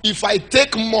 If I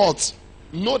take malt,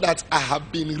 know that I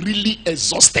have been really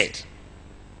exhausted.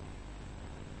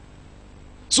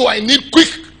 So I need quick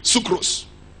sucrose.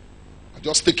 I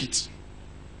just take it.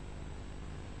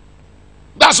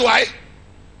 That's why,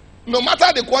 no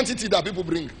matter the quantity that people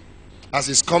bring, as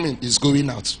it's coming, it's going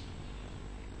out.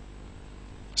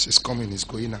 As it's coming, it's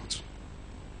going out.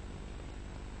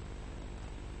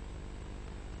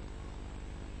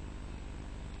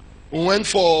 We went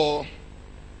for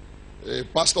a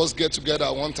pastor's get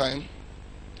together one time.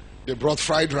 They brought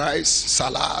fried rice,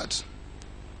 salad,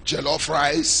 jollof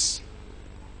rice,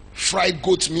 fried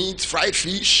goat meat, fried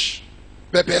fish,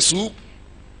 pepper soup,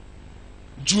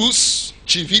 juice,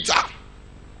 chivita,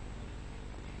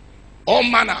 all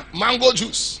manner, mango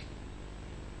juice.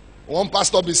 One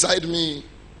pastor beside me,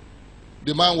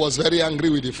 the man was very angry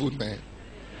with the food, man.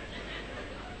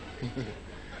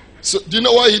 So, do you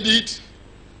know what he did?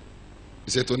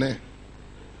 He said, Tony,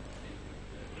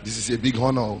 this is a big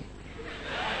honor.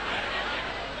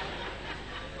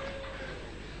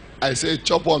 I said,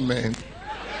 chop on, man.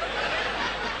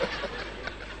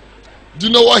 Do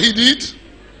you know what he did?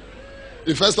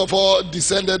 He first of all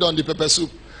descended on the pepper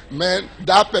soup. Man,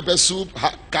 that pepper soup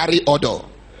carry odor.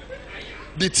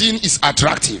 The thing is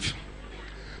attractive.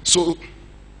 So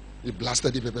he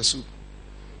blasted the pepper soup.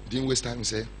 Didn't waste time. He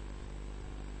said,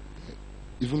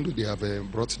 even though they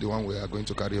have brought the one we are going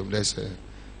to carry home, let's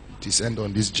descend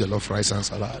on this jollof rice and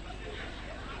salad.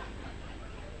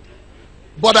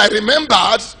 But I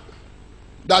remembered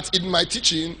that in my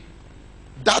teaching,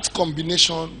 that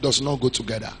combination does not go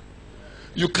together.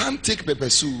 You can't take pepper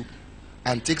soup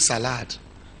and take salad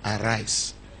and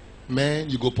rice. Man,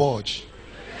 you go purge.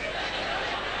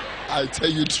 I tell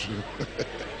you the truth.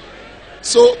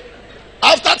 So,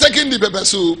 after taking the pepper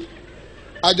soup,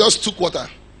 I just took water.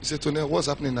 He said, Tony, what's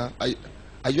happening now?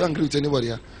 Are you angry with anybody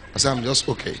here? I said, I'm just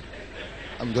okay.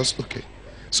 I'm just okay.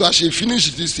 So as she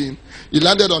finished this thing, he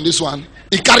landed on this one.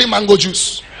 He carried mango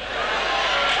juice.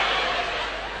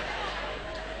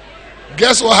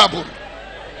 Guess what happened?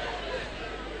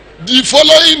 The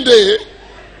following day,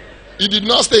 he did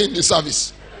not stay in the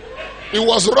service. He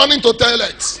was running to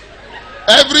toilets.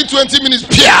 Every 20 minutes,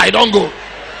 I don't go.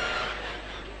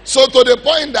 So to the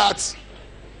point that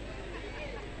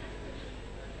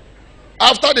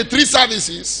after the 3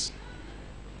 services,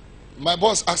 my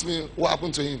boss asked me what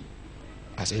happened to him.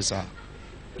 I said, sir,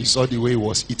 you saw the way he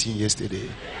was eating yesterday.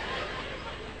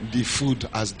 The food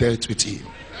has dealt with him.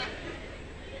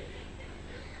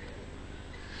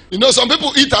 You know, some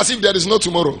people eat as if there is no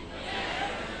tomorrow.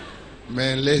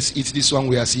 Man, let's eat this one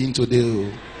we are seeing today.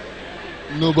 Oh.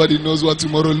 Nobody knows what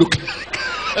tomorrow looks like.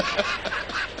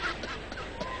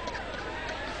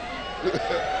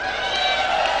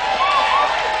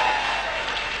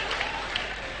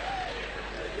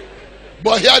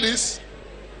 But hear this.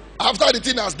 After the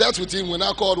thing has dealt with him, we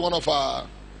now called one of our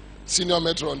senior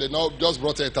matron. They now just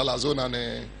brought a talazone and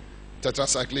a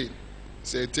tetracycline.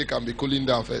 Say, take and be cooling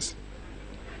down first.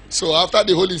 So after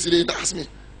the whole incident, he asked me,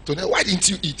 Tony, why didn't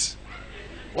you eat?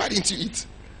 Why didn't you eat?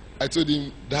 I told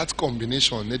him, that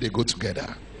combination, they go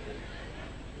together.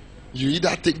 You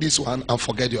either take this one and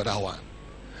forget the other one.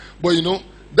 But you know,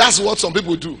 that's what some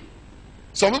people do.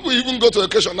 Some people even go to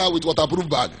occasion now with waterproof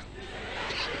bag.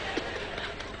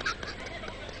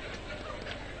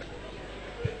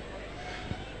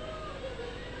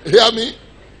 Hear me?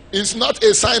 It's not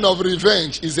a sign of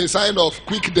revenge. It's a sign of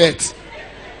quick death.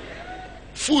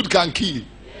 Food can kill.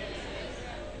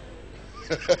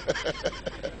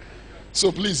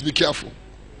 So please be careful.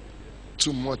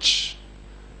 Too much.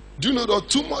 Do you know that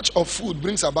too much of food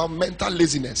brings about mental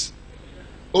laziness?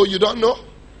 Oh, you don't know?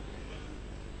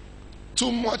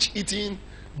 Too much eating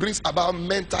brings about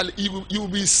mental. You will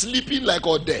be sleeping like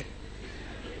a dead.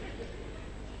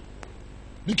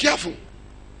 Be careful.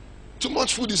 Too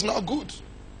much food is not good.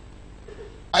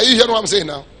 Are you hearing what I'm saying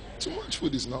now? Too much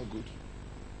food is not good.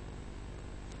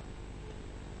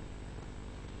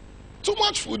 Too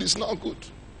much food is not good.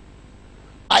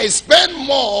 I spend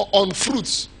more on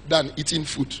fruits than eating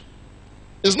food.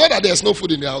 It's not that there's no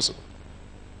food in the house.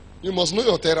 You must know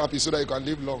your therapy so that you can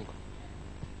live long.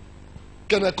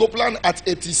 Kenneth Copeland at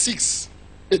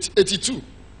 82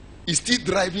 is still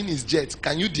driving his jet.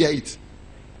 Can you dare it?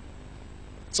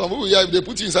 Some people here, if they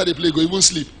put you inside the plane, go even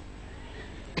sleep.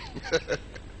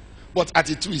 But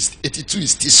 82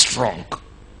 is still strong.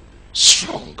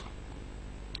 Strong.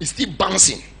 It's still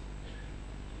bouncing.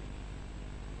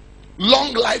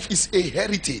 Long life is a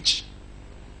heritage.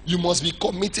 You must be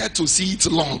committed to see it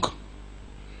long.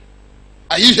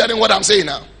 Are you hearing what I'm saying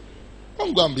now?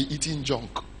 Don't go and be eating junk.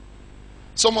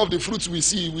 Some of the fruits we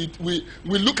see, we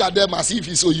look at them as if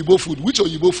it's Oyibo food. Which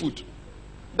Oyibo food?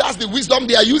 That's the wisdom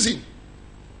they are using.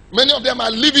 Many of them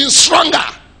are living stronger.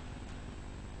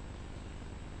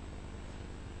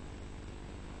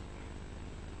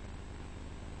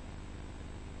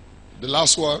 The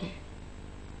last one.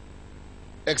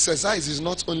 Exercise is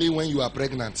not only when you are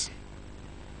pregnant.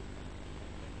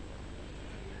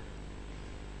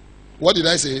 What did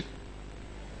I say?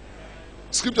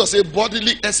 Scripture says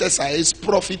bodily exercise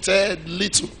profited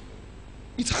little.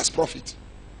 It has profit.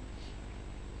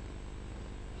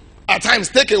 At times,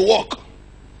 take a walk.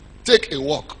 Take a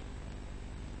walk.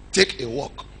 Take a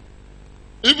walk.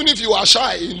 Even if you are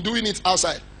shy in doing it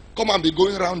outside, come and be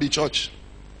going around the church.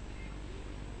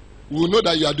 We will know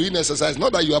that you are doing exercise,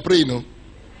 not that you are praying. No.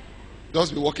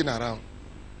 Just be walking around.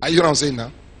 Are you hearing what I'm saying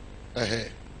now?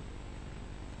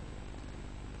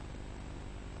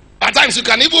 At times, you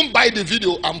can even buy the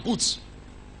video and put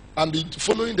and be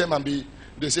following them and be,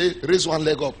 they say, raise one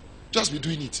leg up. Just be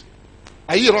doing it.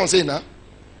 Are you hearing what I'm saying now?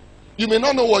 You may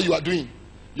not know what you are doing.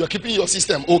 You are keeping your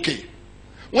system okay.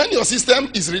 When your system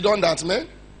is redundant, man,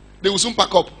 they will soon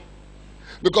pack up.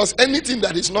 Because anything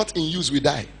that is not in use will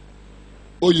die.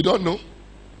 Oh, you don't know?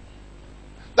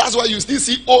 That's why you still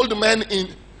see old men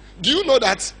in... Do you know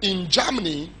that in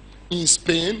Germany, in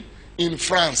Spain, in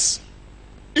France,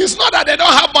 it's not that they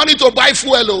don't have money to buy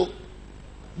fuel,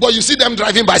 but you see them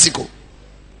driving bicycle.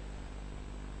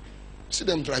 See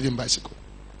them driving bicycle.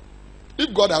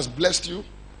 If God has blessed you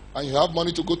and you have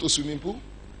money to go to swimming pool,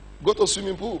 go to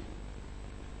swimming pool.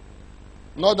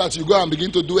 Not that you go and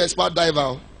begin to do expert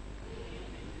diver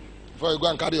before you go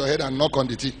and carry your head and knock on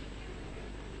the tee.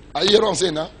 Are you hearing what I'm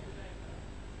saying now?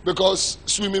 Because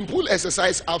swimming pool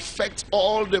exercise affects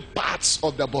all the parts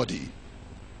of the body.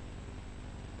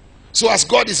 So as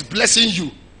God is blessing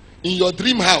you in your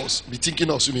dream house, be thinking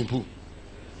of swimming pool.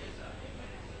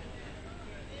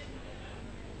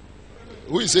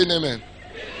 Who is saying amen?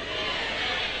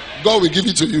 God will give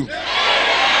it to you.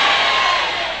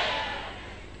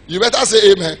 You better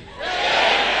say amen.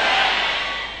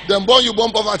 Then born you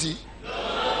born poverty.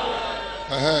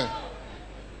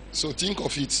 So think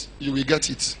of it. You will get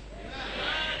it.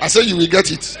 I say you will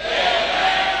get it.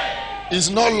 It's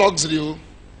not luxury.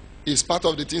 It's part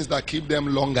of the things that keep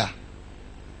them longer.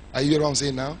 Are you hearing what I'm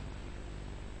saying now?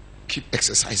 Keep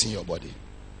exercising your body.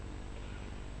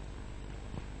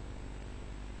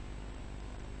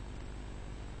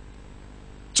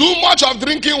 Too much of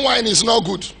drinking wine is not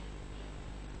good.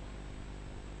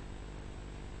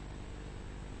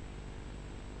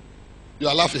 You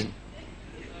are laughing.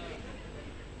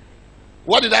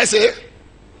 What did I say?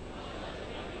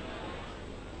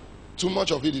 Too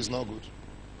much of it is not good.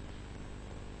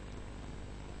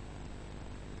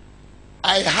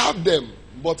 I have them,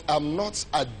 but I'm not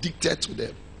addicted to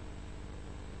them.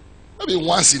 Maybe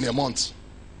once in a month.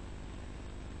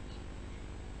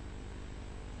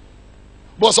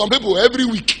 But some people, every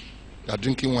week, they are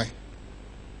drinking wine.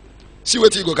 See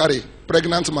what you go carry?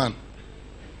 Pregnant man.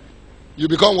 You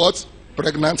become what?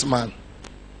 Pregnant man.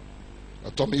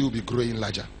 Your tummy will be growing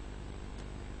larger.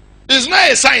 It's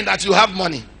not a sign that you have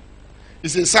money.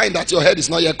 It's a sign that your head is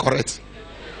not yet correct.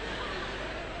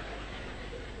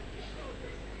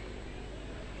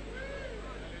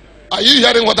 Are you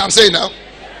hearing what I'm saying now?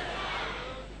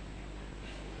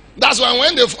 That's why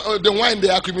when the wine they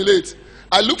accumulate,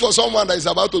 I look for someone that is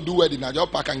about to do wedding. I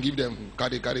just pack and give them.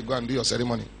 Carry, go and do your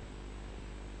ceremony.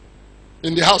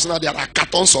 In the house now, there are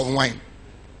cartons of wine.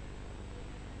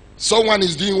 Someone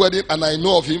is doing wedding and I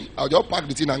know of him. I'll just pack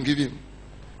the thing and give him.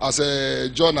 As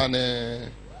John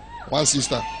and one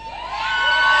sister.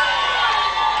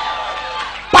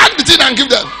 Pack the thing and give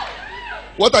them.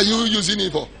 What are you using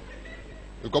it for?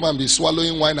 You come and be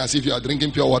swallowing wine as if you are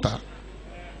drinking pure water.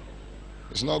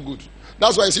 It's not good.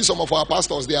 That's why I see some of our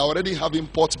pastors, they are already having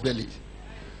pot belly.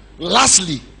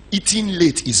 Lastly, eating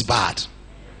late is bad.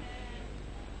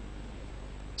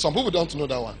 Some people don't know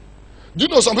that one. Do you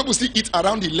know some people still eat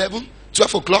around 11,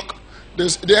 12 o'clock?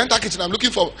 They enter kitchen, I'm looking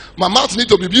for, my mouth needs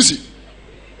to be busy.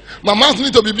 My mouth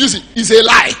needs to be busy. It's a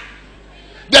lie.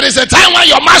 There is a time when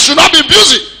your mouth should not be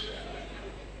busy.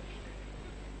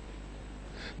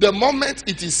 The moment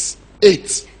it is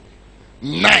 8,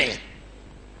 9,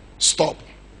 stop.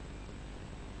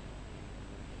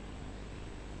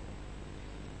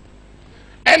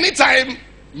 Anytime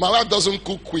my wife doesn't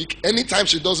cook quick, anytime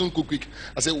she doesn't cook quick,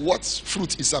 I say, what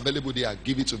fruit is available there?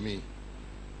 Give it to me.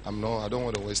 I don't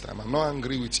want to waste time. I'm not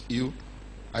angry with you.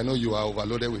 I know you are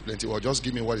overloaded with plenty. Well, just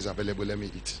give me what is available. Let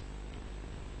me eat.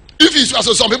 If it's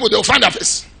also some people, they'll find their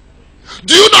face.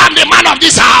 Do you know I'm the man of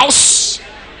this house?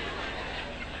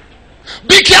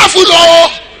 Be careful,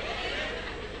 oh.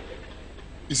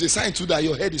 It's a sign too that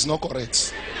your head is not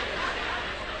correct.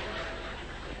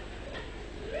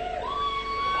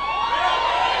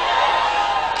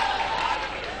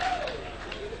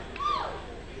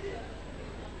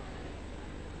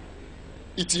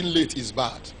 Eating late is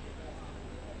bad.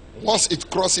 Once it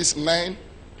crosses 9,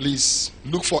 please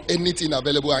look for anything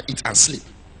available and eat and sleep.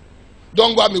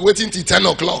 Don't go and be waiting till 10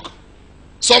 o'clock.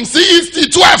 Some see it till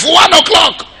 12, 1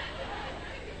 o'clock.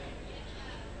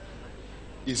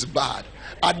 is bad.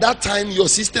 At that time, your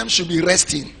system should be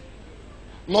resting,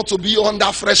 not to be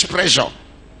under fresh pressure.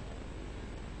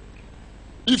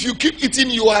 If you keep eating,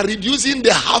 you are reducing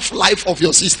the half-life of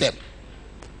your system.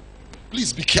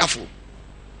 Please be careful.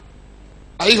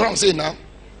 Are you hearing what I'm saying now?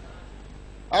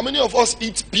 How many of us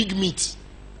eat pig meat?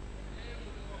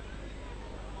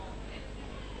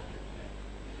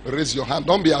 Raise your hand.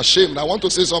 Don't be ashamed. I want to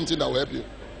say something that will help you.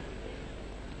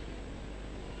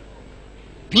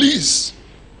 Please,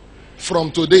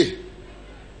 from today,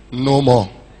 no more.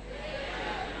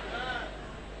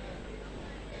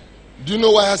 Do you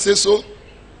know why I say so?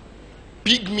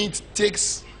 Pig meat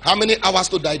takes how many hours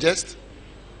to digest?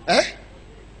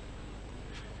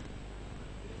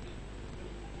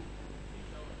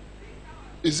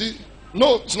 Is it?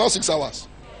 No, it's not 6 hours.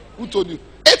 Who told you?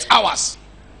 8 hours.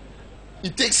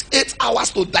 It takes 8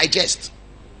 hours to digest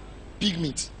pig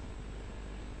meat.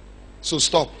 So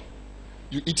stop.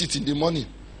 You eat it in the morning,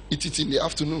 eat it in the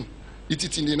afternoon, eat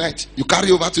it in the night. You carry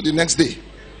over to the next day.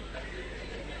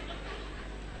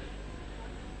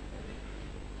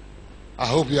 I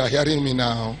hope you are hearing me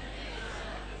now.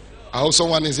 I hope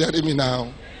someone is hearing me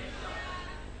now.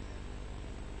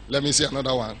 Let me say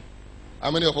another one. How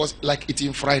many of us like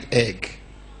eating fried egg?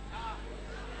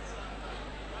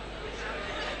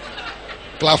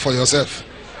 Clap for yourself.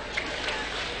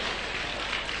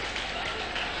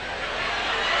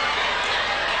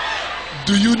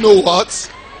 Do you know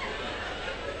what?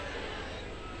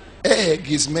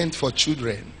 Egg is meant for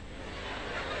children.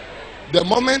 The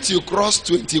moment you cross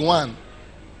 21,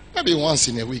 maybe once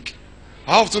in a week.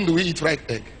 How often do we eat fried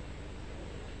egg?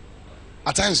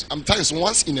 At times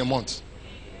once in a month.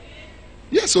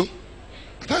 Yes, so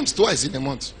at times twice in a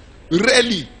month.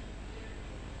 Rarely.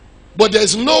 But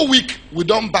there's no week we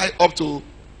don't buy up to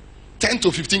 10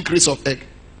 to 15 crates of egg.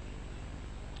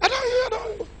 I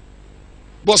don't.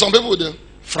 But some people do.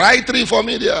 Fry 3 for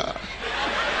me there.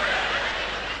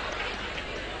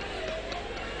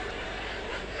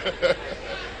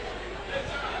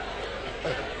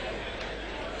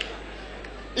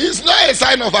 It's not a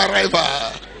sign of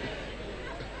arrival.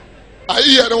 Are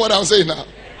you hearing what I'm saying now?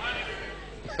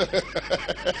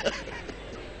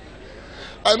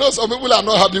 I know some people are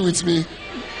not happy with me.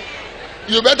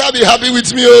 You better be happy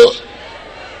with me, oh.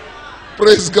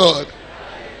 Praise God.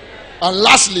 And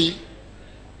lastly,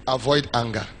 avoid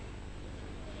anger.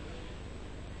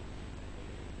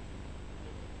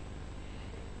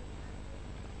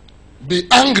 Be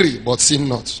angry, but sin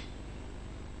not.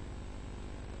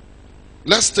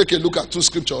 Let's take a look at 2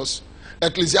 scriptures.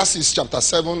 Ecclesiastes chapter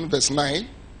 7 verse 9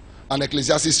 and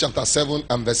Ecclesiastes chapter 7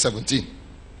 and verse 17.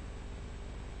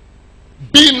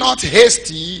 Be not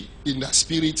hasty in the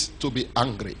spirit to be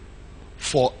angry,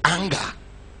 for anger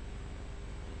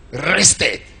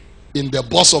rested in the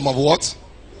bosom of what?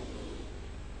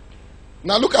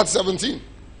 Now look at 17.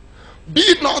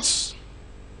 Be not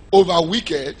over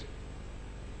wicked,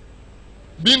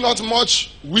 be not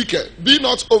much wicked, be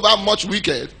not over much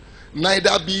wicked,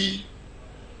 neither be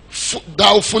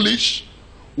thou foolish.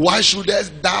 Why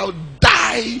shouldest thou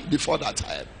die before that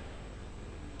time?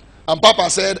 And Papa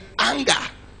said, anger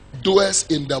dwells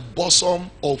in the bosom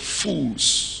of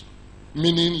fools,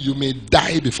 meaning you may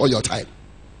die before your time.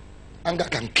 Anger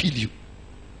can kill you.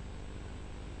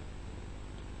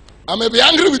 I may be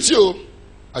angry with you,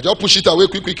 I just push it away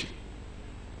quick.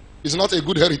 It's not a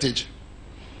good heritage.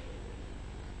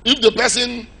 If the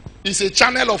person is a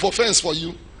channel of offense for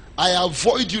you, I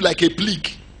avoid you like a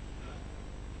plague.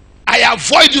 I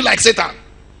avoid you like Satan.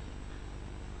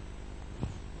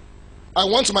 I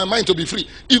want my mind to be free.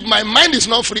 If my mind is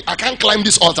not free, I can't climb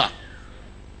this altar.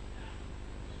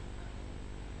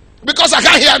 Because I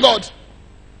can't hear God.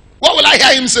 What will I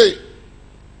hear him say?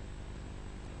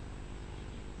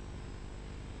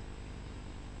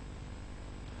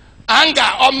 Anger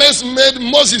almost made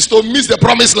Moses to miss the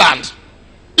promised land,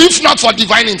 if not for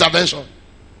divine intervention.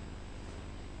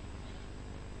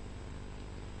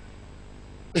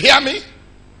 Hear me?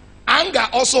 Anger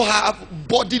also have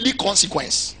bodily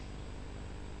consequence.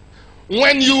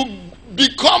 When you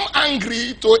become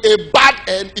angry to a bad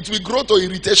end, it will grow to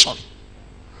irritation.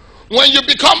 When you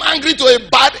become angry to a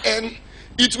bad end,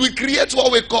 it will create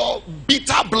what we call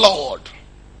bitter blood.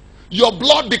 Your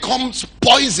blood becomes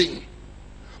poison.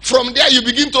 From there you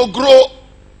begin to grow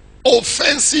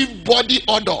offensive body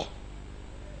odor.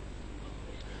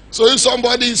 So if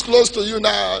somebody is close to you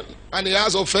now and he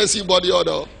has offensive body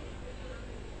odor,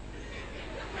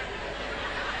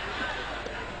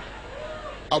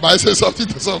 I might say something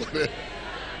to somebody.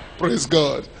 Praise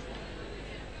God.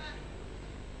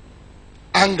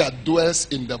 Anger dwells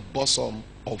in the bosom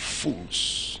of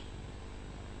fools.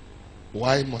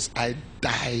 Why must I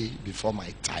die before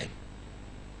my time?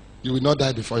 You will not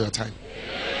die before your time.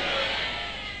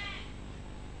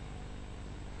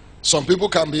 Some people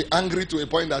can be angry to a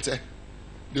point that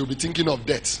they will be thinking of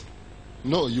death.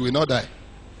 No, you will not die.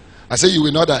 I say you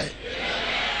will not die.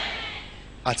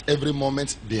 At every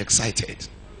moment, be excited.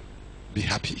 Be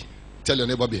happy. Tell your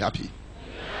neighbor, be happy.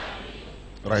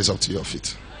 Rise up to your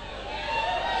feet.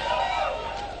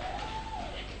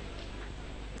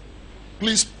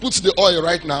 Please put the oil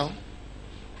right now.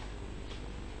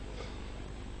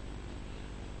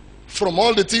 From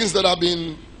all the things that have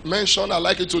been mentioned, I'd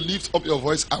like you to lift up your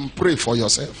voice and pray for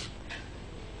yourself.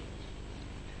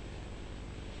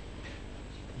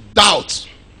 Doubt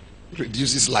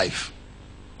reduces life.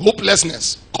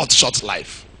 Hopelessness cuts short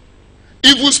life.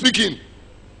 Evil speaking,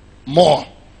 more,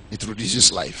 it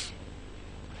reduces life.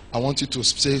 I want you to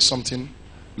say something.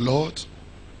 Lord,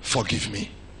 forgive me.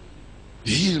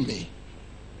 Heal me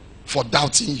for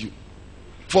doubting you,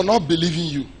 for not believing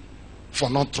you, for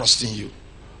not trusting you.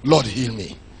 Lord, heal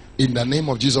me. In the name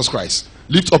of Jesus Christ.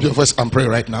 Lift up your voice and pray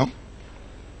right now.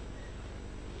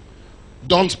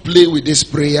 Don't play with this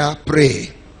prayer.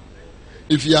 Pray.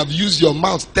 If you have used your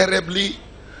mouth terribly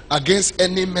against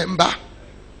any member,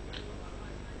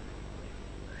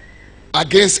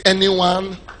 against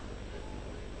anyone,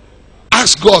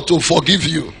 ask God to forgive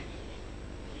you.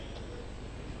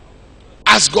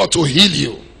 Ask God to heal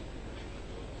you.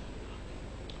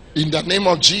 In the name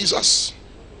of Jesus.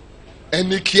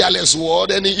 Any careless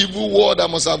word, any evil word that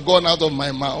must have gone out of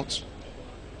my mouth,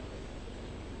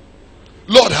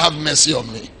 Lord, have mercy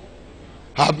on me.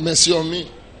 Have mercy on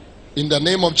me. In the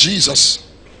name of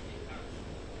Jesus.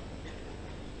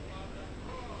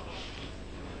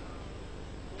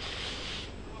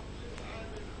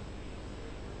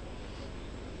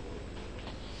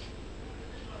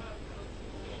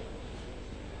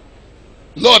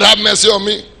 Lord, have mercy on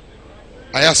me.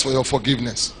 I ask for your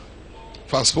forgiveness.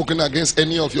 If I've spoken against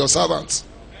any of your servants,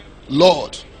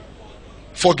 Lord,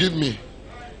 forgive me.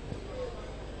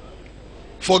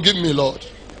 Forgive me, Lord.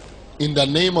 In the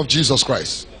name of Jesus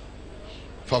Christ.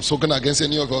 If I've spoken against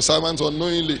any of your servants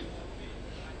unknowingly,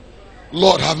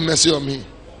 Lord, have mercy on me.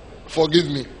 Forgive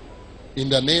me. In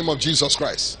the name of Jesus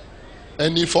Christ.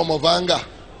 Any form of anger,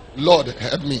 Lord,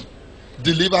 help me.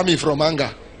 Deliver me from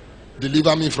anger.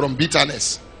 Deliver me from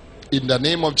bitterness. In the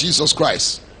name of Jesus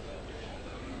Christ.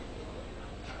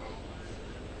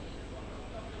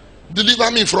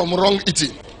 Deliver me from wrong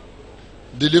eating.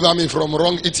 Deliver me from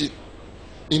wrong eating.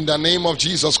 In the name of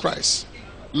Jesus Christ.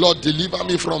 Lord, deliver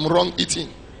me from wrong eating.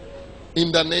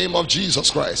 In the name of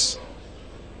Jesus Christ.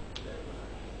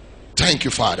 Thank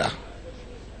you, Father.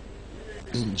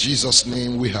 In Jesus'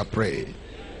 name we have prayed.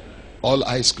 All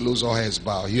eyes closed, all heads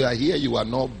bowed. You are here, you are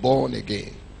not born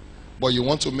again. But you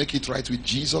want to make it right with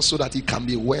Jesus so that He can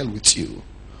be well with you.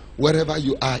 Wherever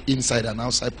you are, inside and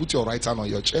outside, put your right hand on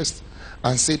your chest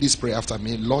and say this prayer after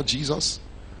me. Lord Jesus,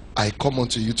 I come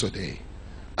unto you today.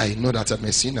 I know that I'm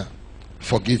a sinner.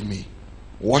 Forgive me.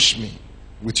 Wash me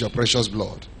with your precious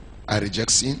blood. I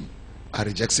reject sin. I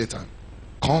reject Satan.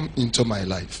 Come into my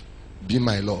life. Be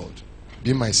my Lord.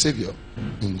 Be my Savior.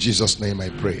 In Jesus' name I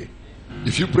pray.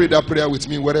 If you pray that prayer with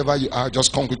me, wherever you are,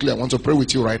 just come quickly. I want to pray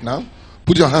with you right now.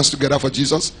 Put your hands together for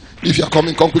Jesus. If you are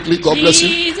coming, come quickly. God bless you.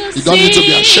 You don't need to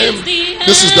be ashamed.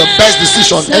 This is the best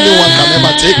decision anyone can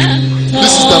ever take.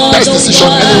 This is the best decision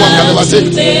anyone can ever take.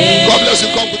 God bless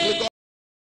you. Come